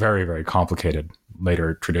 So it's very, very complicated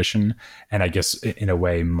later tradition. And I guess in a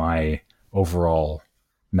way, my overall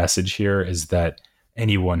message here is that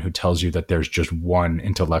anyone who tells you that there's just one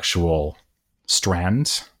intellectual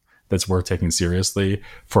strand that's worth taking seriously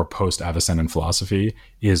for post-Avicennan philosophy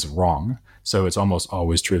is wrong. So it's almost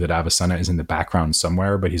always true that Avicenna is in the background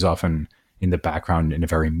somewhere, but he's often in the background in a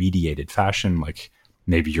very mediated fashion. Like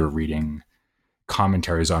maybe you're reading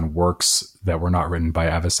commentaries on works that were not written by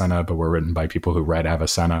Avicenna, but were written by people who read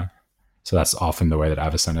Avicenna. So that's often the way that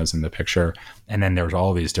Avicenna is in the picture. And then there's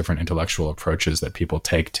all these different intellectual approaches that people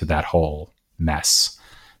take to that whole mess.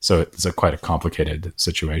 So it's quite a complicated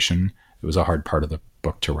situation. It was a hard part of the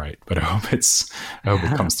book to write, but I hope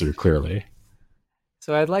it comes through clearly.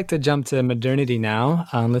 So I'd like to jump to modernity now.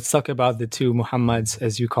 Let's talk about the two Muhammads,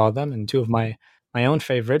 as you call them, and two of my own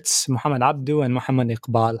favorites, Muhammad Abdu and Muhammad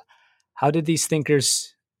Iqbal. How did these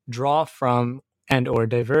thinkers draw from and or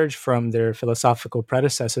diverge from their philosophical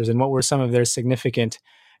predecessors, and what were some of their significant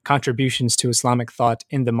contributions to Islamic thought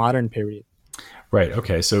in the modern period? Right.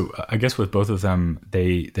 Okay. So I guess with both of them,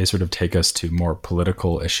 they sort of take us to more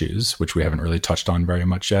political issues, which we haven't really touched on very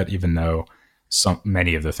much yet, even though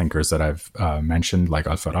many of the thinkers that I've mentioned, like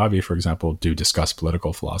Al-Farabi, for example, do discuss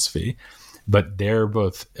political philosophy. But they're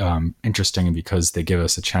both interesting because they give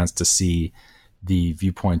us a chance to see the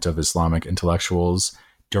viewpoint of Islamic intellectuals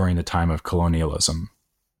during the time of colonialism.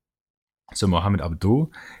 So Muhammad Abdu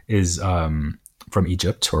is from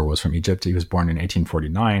Egypt, or was from Egypt. He was born in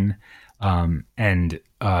 1849.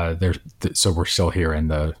 So we're still here in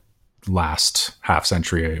the last half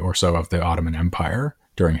century or so of the Ottoman Empire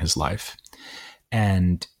during his life.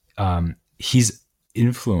 And he's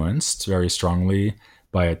influenced very strongly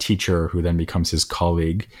by a teacher who then becomes his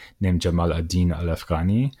colleague named Jamal ad-Din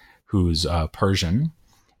al-Afghani, who's Persian,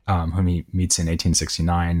 whom he meets in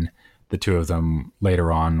 1869. The two of them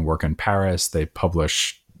later on work in Paris. They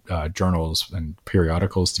publish journals and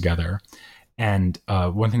periodicals together. And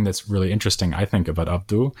one thing that's really interesting, I think, about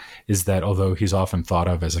Abdu is that although he's often thought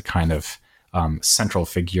of as a kind of central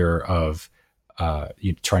figure of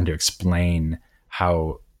trying to explain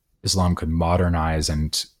how Islam could modernize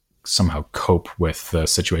and somehow cope with the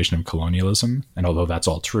situation of colonialism, and although that's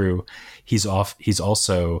all true, he's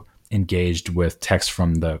also engaged with texts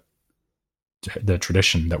from the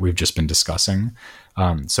tradition that we've just been discussing.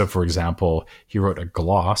 So, for example, he wrote a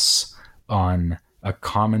gloss on a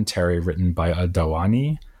commentary written by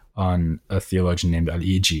Al-Dawani on a theologian named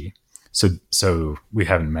Al-Iji. So we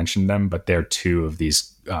haven't mentioned them, but they're two of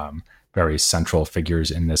these very central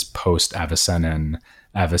figures in this post-Avicennan,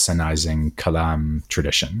 Avicenizing Kalam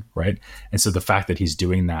tradition, right? And so the fact that he's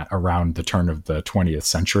doing that around the turn of the 20th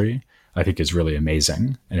century, I think is really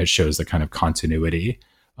amazing. And it shows the kind of continuity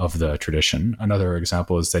of the tradition. Another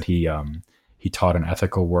example is that he taught an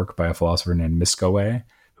ethical work by a philosopher named Miskawayh,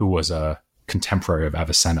 who was a contemporary of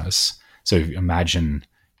Avicenna's. So if you imagine,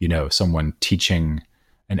 someone teaching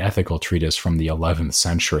an ethical treatise from the 11th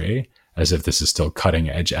century, as if this is still cutting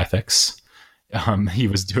edge ethics. He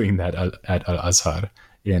was doing that at Al-Azhar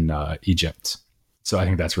in Egypt. So I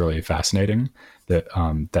think that's really fascinating that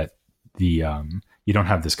you don't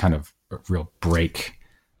have this kind of real break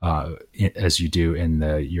as you do in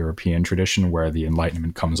the European tradition, where the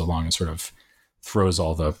Enlightenment comes along and sort of throws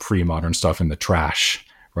all the pre-modern stuff in the trash,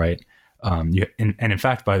 right? And in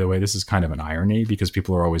fact, by the way, this is kind of an irony because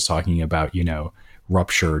people are always talking about,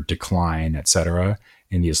 rupture, decline, etc.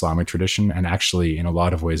 in the Islamic tradition, and actually in a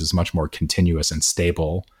lot of ways is much more continuous and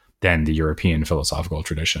stable than the European philosophical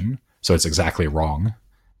tradition. So it's exactly wrong,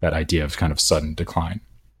 that idea of kind of sudden decline.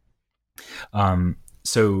 Another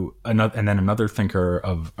thinker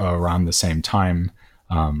of around the same time,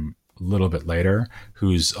 a little bit later,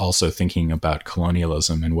 who's also thinking about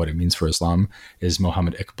colonialism and what it means for Islam, is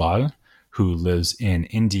Muhammad Iqbal, who lives in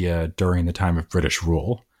India during the time of British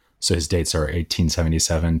rule. So his dates are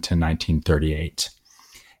 1877 to 1938.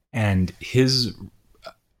 And his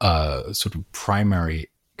sort of primary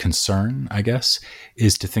concern, I guess,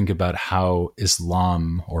 is to think about how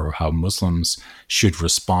Islam or how Muslims should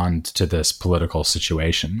respond to this political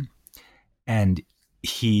situation. And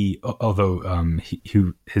his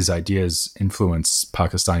ideas influence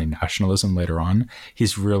Pakistani nationalism later on,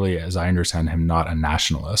 he's really, as I understand him, not a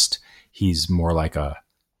nationalist. He's more like a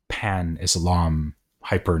pan-Islam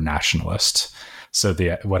hyper-nationalist. So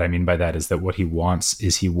what I mean by that is that what he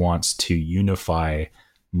wants to unify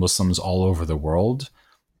Muslims all over the world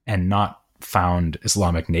and not found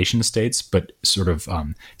Islamic nation states, but sort of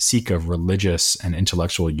seek a religious and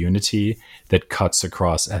intellectual unity that cuts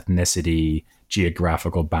across ethnicity,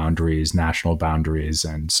 geographical boundaries, national boundaries,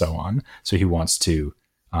 and so on. So he wants to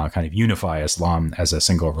kind of unify Islam as a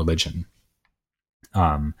single religion.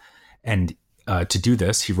 And to do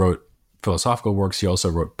this, he wrote philosophical works. He also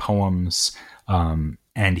wrote poems,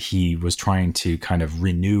 and he was trying to kind of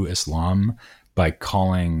renew Islam by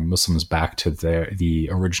calling Muslims back to the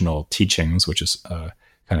original teachings, which is a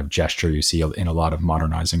kind of gesture you see in a lot of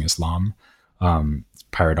modernizing Islam.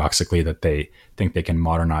 Paradoxically, that they think they can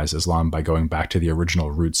modernize Islam by going back to the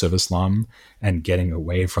original roots of Islam and getting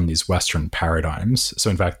away from these Western paradigms. So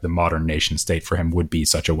in fact, the modern nation state for him would be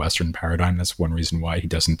such a Western paradigm. That's one reason why he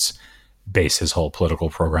doesn't base his whole political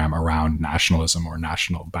program around nationalism or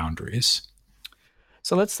national boundaries.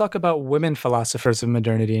 So let's talk about women philosophers of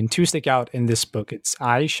modernity, and two stick out in this book. It's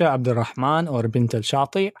Aisha Abdurrahman, or Bint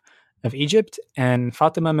al-Shati, of Egypt, and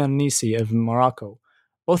Fatema Mernissi of Morocco,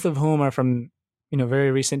 both of whom are from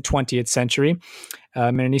very recent 20th century.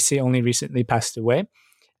 Mernissi only recently passed away.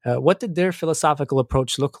 What did their philosophical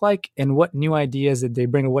approach look like, and what new ideas did they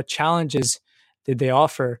bring, or what challenges did they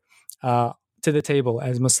offer to the table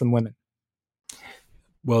as Muslim women?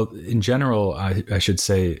 Well, in general, I should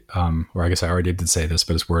say, or I guess I already did say this,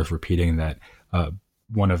 but it's worth repeating that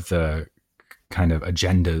one of the kind of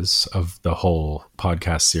agendas of the whole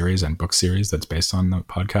podcast series and book series that's based on the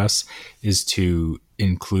podcast is to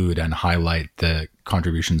include and highlight the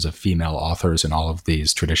contributions of female authors in all of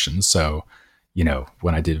these traditions. So,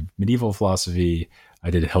 when I did medieval philosophy, I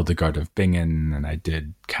did Hildegard of Bingen, and I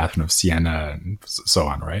did Catherine of Siena, and so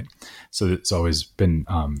on, right? So it's always been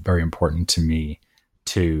very important to me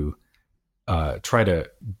to try to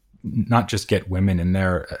not just get women in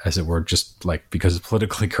there, as it were, just like because it's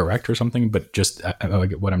politically correct or something, but just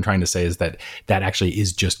what I'm trying to say is that actually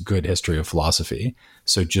is just good history of philosophy.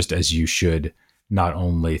 So just as you should not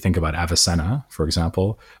only think about Avicenna, for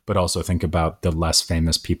example, but also think about the less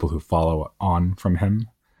famous people who follow on from him,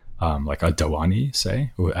 like a Dawani,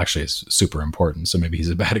 say, who actually is super important. So maybe he's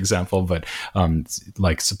a bad example, but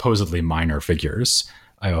like supposedly minor figures,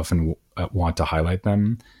 I often want to highlight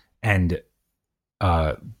them. And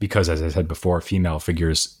because, as I said before, female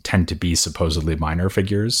figures tend to be supposedly minor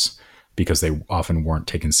figures because they often weren't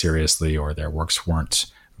taken seriously or their works weren't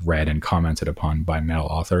read and commented upon by male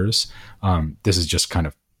authors. This is just kind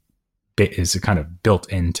of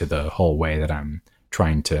built into the whole way that I'm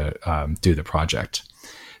trying to do the project.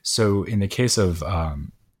 So in the case of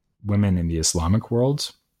women in the Islamic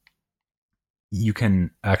world, you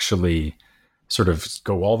can actually sort of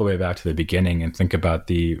go all the way back to the beginning and think about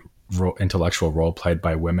the intellectual role played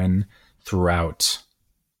by women throughout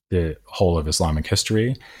the whole of Islamic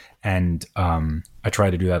history. And I try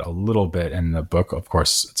to do that a little bit in the book. Of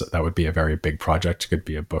course, that would be a very big project. It could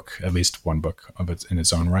be a book, at least one book of it in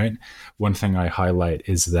its own right. One thing I highlight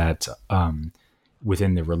is that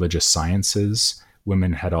within the religious sciences,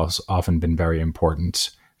 women had also often been very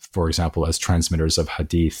important, for example, as transmitters of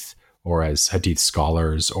hadith, or as hadith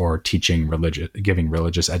scholars, or giving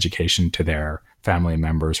religious education to their family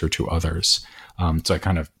members or to others. So I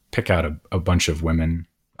kind of pick out a bunch of women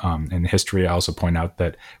in history. I also point out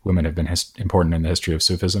that women have been important in the history of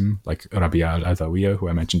Sufism, like Rabia al-Adawiyya, who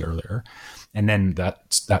I mentioned earlier. And then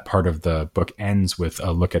that part of the book ends with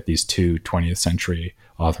a look at these two 20th century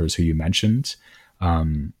authors who you mentioned.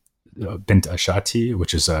 Bint Ashati,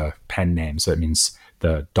 which is a pen name, so that means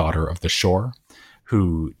the daughter of the shore,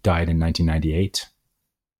 who died in 1998.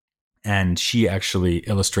 And she actually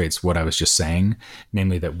illustrates what I was just saying,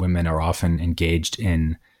 namely that women are often engaged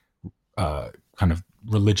in kind kind of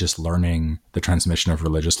religious learning, the transmission of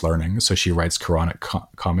religious learning. So she writes Quranic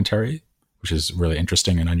commentary, which is really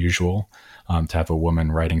interesting and unusual to have a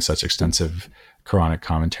woman writing such extensive Quranic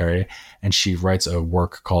commentary. And she writes a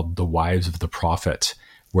work called The Wives of the Prophet,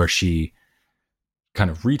 where she kind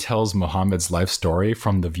of retells Muhammad's life story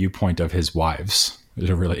from the viewpoint of his wives. It's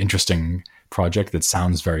a really interesting project that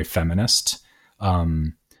sounds very feminist.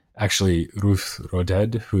 Actually, Ruth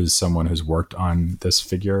Roded, who's someone who's worked on this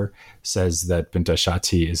figure, says that Bint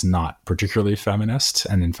Ashati is not particularly feminist,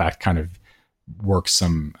 and in fact kind of works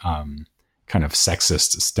some kind of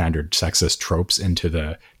standard sexist tropes into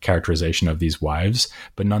the characterization of these wives.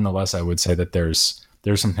 But nonetheless, I would say that there's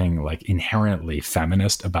something like inherently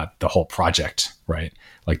feminist about the whole project, right?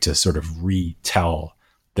 Like to sort of retell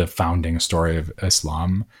the founding story of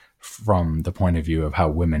Islam from the point of view of how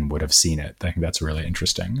women would have seen it. I think that's really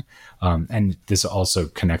interesting. And this also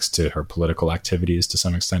connects to her political activities to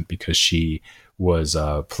some extent, because she was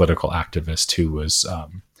a political activist who was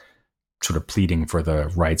sort of pleading for the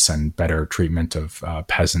rights and better treatment of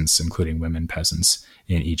peasants, including women peasants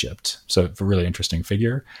in Egypt. So a really interesting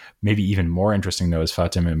figure. Maybe even more interesting, though, is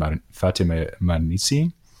Fatema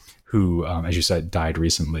Mernissi, who, as you said, died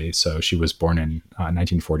recently. So she was born in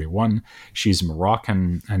 1941. She's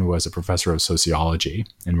Moroccan and was a professor of sociology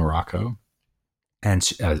in Morocco. And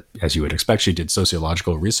she, as you would expect, she did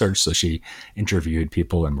sociological research. So she interviewed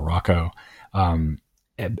people in Morocco.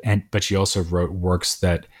 But she also wrote works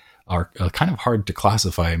that are kind of hard to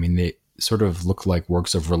classify. I mean, they sort of look like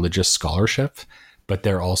works of religious scholarship, but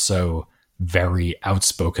they're also very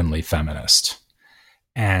outspokenly feminist.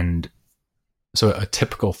 And so a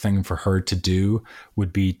typical thing for her to do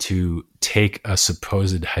would be to take a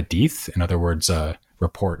supposed hadith, in other words, a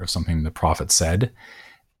report of something the prophet said,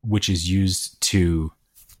 which is used to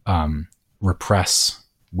repress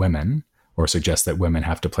women or suggest that women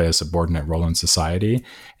have to play a subordinate role in society.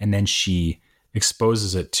 And then she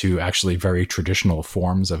exposes it to actually very traditional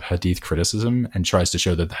forms of hadith criticism and tries to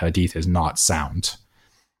show that the hadith is not sound.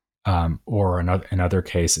 Or another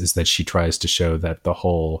case is that she tries to show that the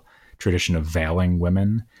whole tradition of veiling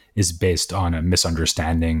women is based on a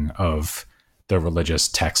misunderstanding of the religious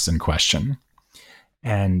text in question.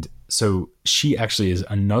 And so she actually is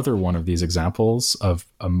another one of these examples of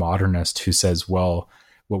a modernist who says, well,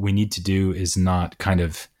 what we need to do is not kind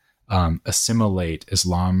of assimilate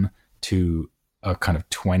Islam to a kind of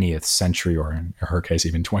 20th century, or in her case,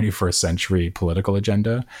 even 21st century political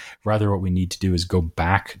agenda. Rather, what we need to do is go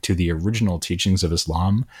back to the original teachings of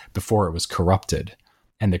Islam before it was corrupted.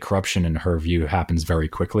 And the corruption, in her view, happens very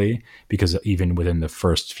quickly, because even within the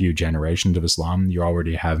first few generations of Islam, you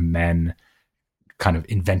already have men kind of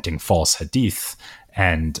inventing false hadith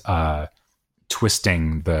and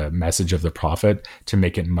twisting the message of the prophet to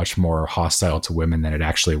make it much more hostile to women than it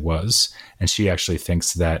actually was. And she actually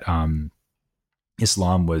thinks that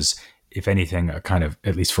Islam was, if anything, a kind of,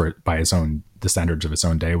 at least the standards of its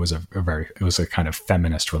own day, was a kind of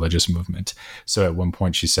feminist religious movement. So at one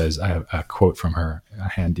point she says, I have a quote from her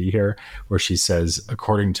handy here, where she says,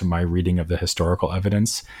 according to my reading of the historical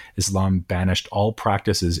evidence, Islam banished all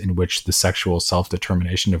practices in which the sexual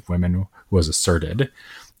self-determination of women was asserted.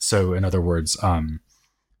 So in other words,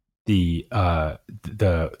 the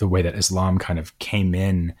way that Islam kind of came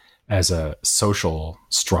in as a social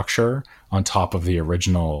structure on top of the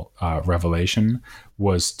original revelation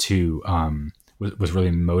was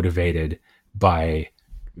really motivated by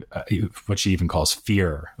what she even calls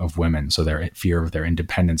fear of women. So their fear of their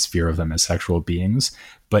independence, fear of them as sexual beings.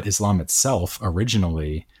 But Islam itself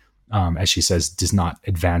originally, as she says, does not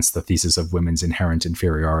advance the thesis of women's inherent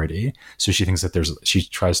inferiority. So she thinks that she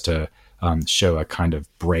tries to show a kind of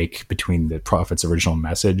break between the prophet's original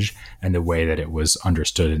message and the way that it was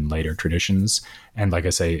understood in later traditions. And like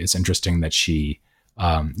I say, it's interesting that she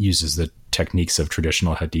uses the techniques of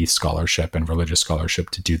traditional hadith scholarship and religious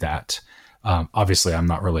scholarship to do that. Obviously, I'm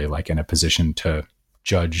not really in a position to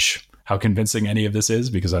judge how convincing any of this is,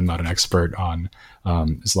 because I'm not an expert on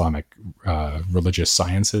Islamic religious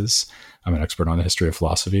sciences. I'm an expert on the history of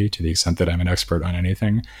philosophy to the extent that I'm an expert on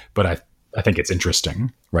anything. But I think it's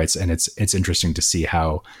interesting, right? And it's interesting to see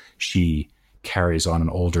how she carries on an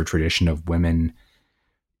older tradition of women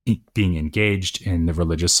being engaged in the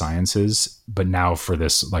religious sciences, but now for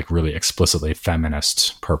this really explicitly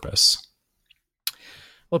feminist purpose.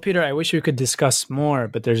 Well, Peter, I wish we could discuss more,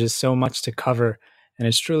 but there's just so much to cover, and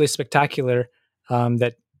it's truly spectacular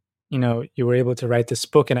that you were able to write this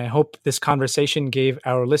book. And I hope this conversation gave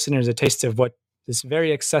our listeners a taste of what this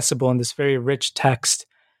very accessible and this very rich text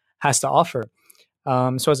has to offer.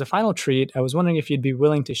 So as a final treat, I was wondering if you'd be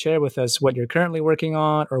willing to share with us what you're currently working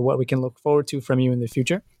on or what we can look forward to from you in the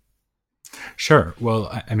future. Sure.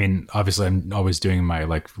 Well, I mean, obviously, I'm always doing my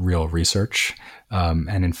like real research,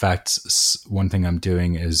 and in fact, one thing I'm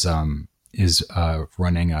doing is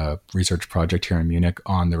running a research project here in Munich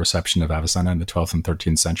on the reception of Avicenna in the 12th and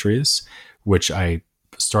 13th centuries, which I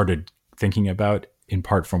started thinking about in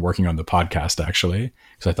part from working on the podcast, actually,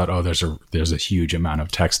 because I thought, oh, there's a huge amount of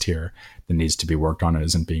text here that needs to be worked on and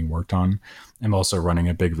isn't being worked on. I'm also running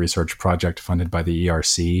a big research project funded by the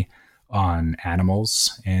ERC on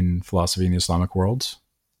animals in philosophy in the Islamic world,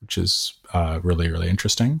 which is really, really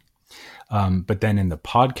interesting. But then in the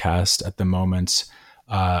podcast at the moment,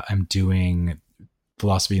 I'm doing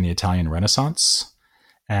philosophy in the Italian Renaissance,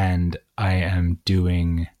 and I am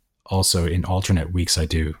doing also in alternate weeks, I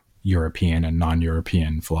do European and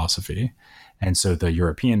non-European philosophy. And so the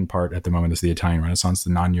European part at the moment is the Italian Renaissance.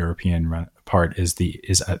 The non-European part is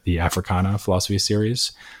at the Africana philosophy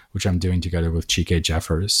series, which I'm doing together with Chike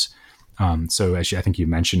Jeffers. So as I think you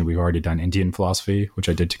mentioned, we've already done Indian philosophy, which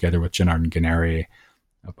I did together with Janardhan Ganeri,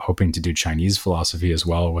 hoping to do Chinese philosophy as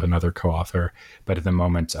well with another co-author. But at the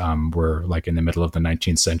moment, we're like in the middle of the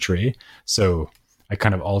 19th century. So I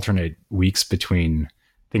kind of alternate weeks between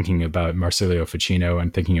thinking about Marsilio Ficino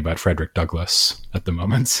and thinking about Frederick Douglass at the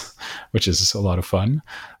moment, which is a lot of fun.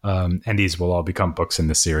 And these will all become books in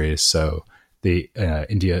the series. So the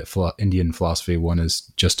Indian philosophy one is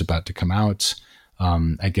just about to come out.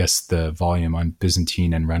 I guess the volume on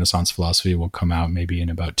Byzantine and Renaissance philosophy will come out maybe in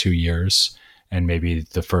about 2 years. And maybe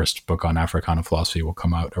the first book on Africana philosophy will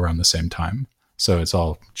come out around the same time. So it's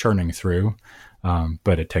all churning through,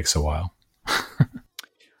 but it takes a while.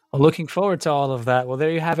 Well, looking forward to all of that. Well,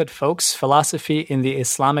 there you have it, folks. Philosophy in the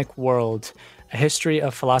Islamic World, A History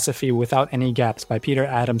of Philosophy Without Any Gaps by Peter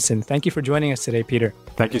Adamson. Thank you for joining us today, Peter.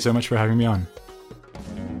 Thank you so much for having me on.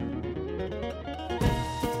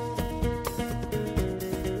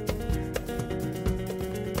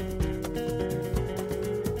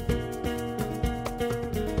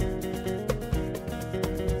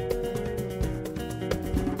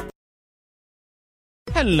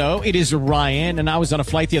 Hello, it is Ryan, and I was on a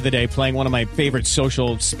flight the other day playing one of my favorite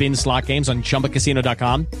social spin slot games on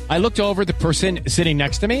ChumbaCasino.com. I looked over at the person sitting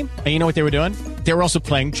next to me, and you know what they were doing? They were also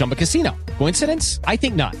playing Chumba Casino. Coincidence? I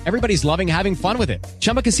think not. Everybody's loving having fun with it.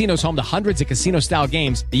 Chumba Casino is home to hundreds of casino-style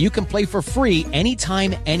games that you can play for free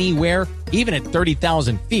anytime, anywhere, even at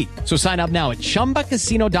 30,000 feet. So sign up now at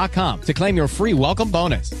ChumbaCasino.com to claim your free welcome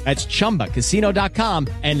bonus. That's ChumbaCasino.com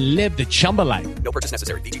and live the Chumba life. No purchase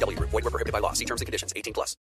necessary. VGW. Void where prohibited by law. See terms and conditions. 18+.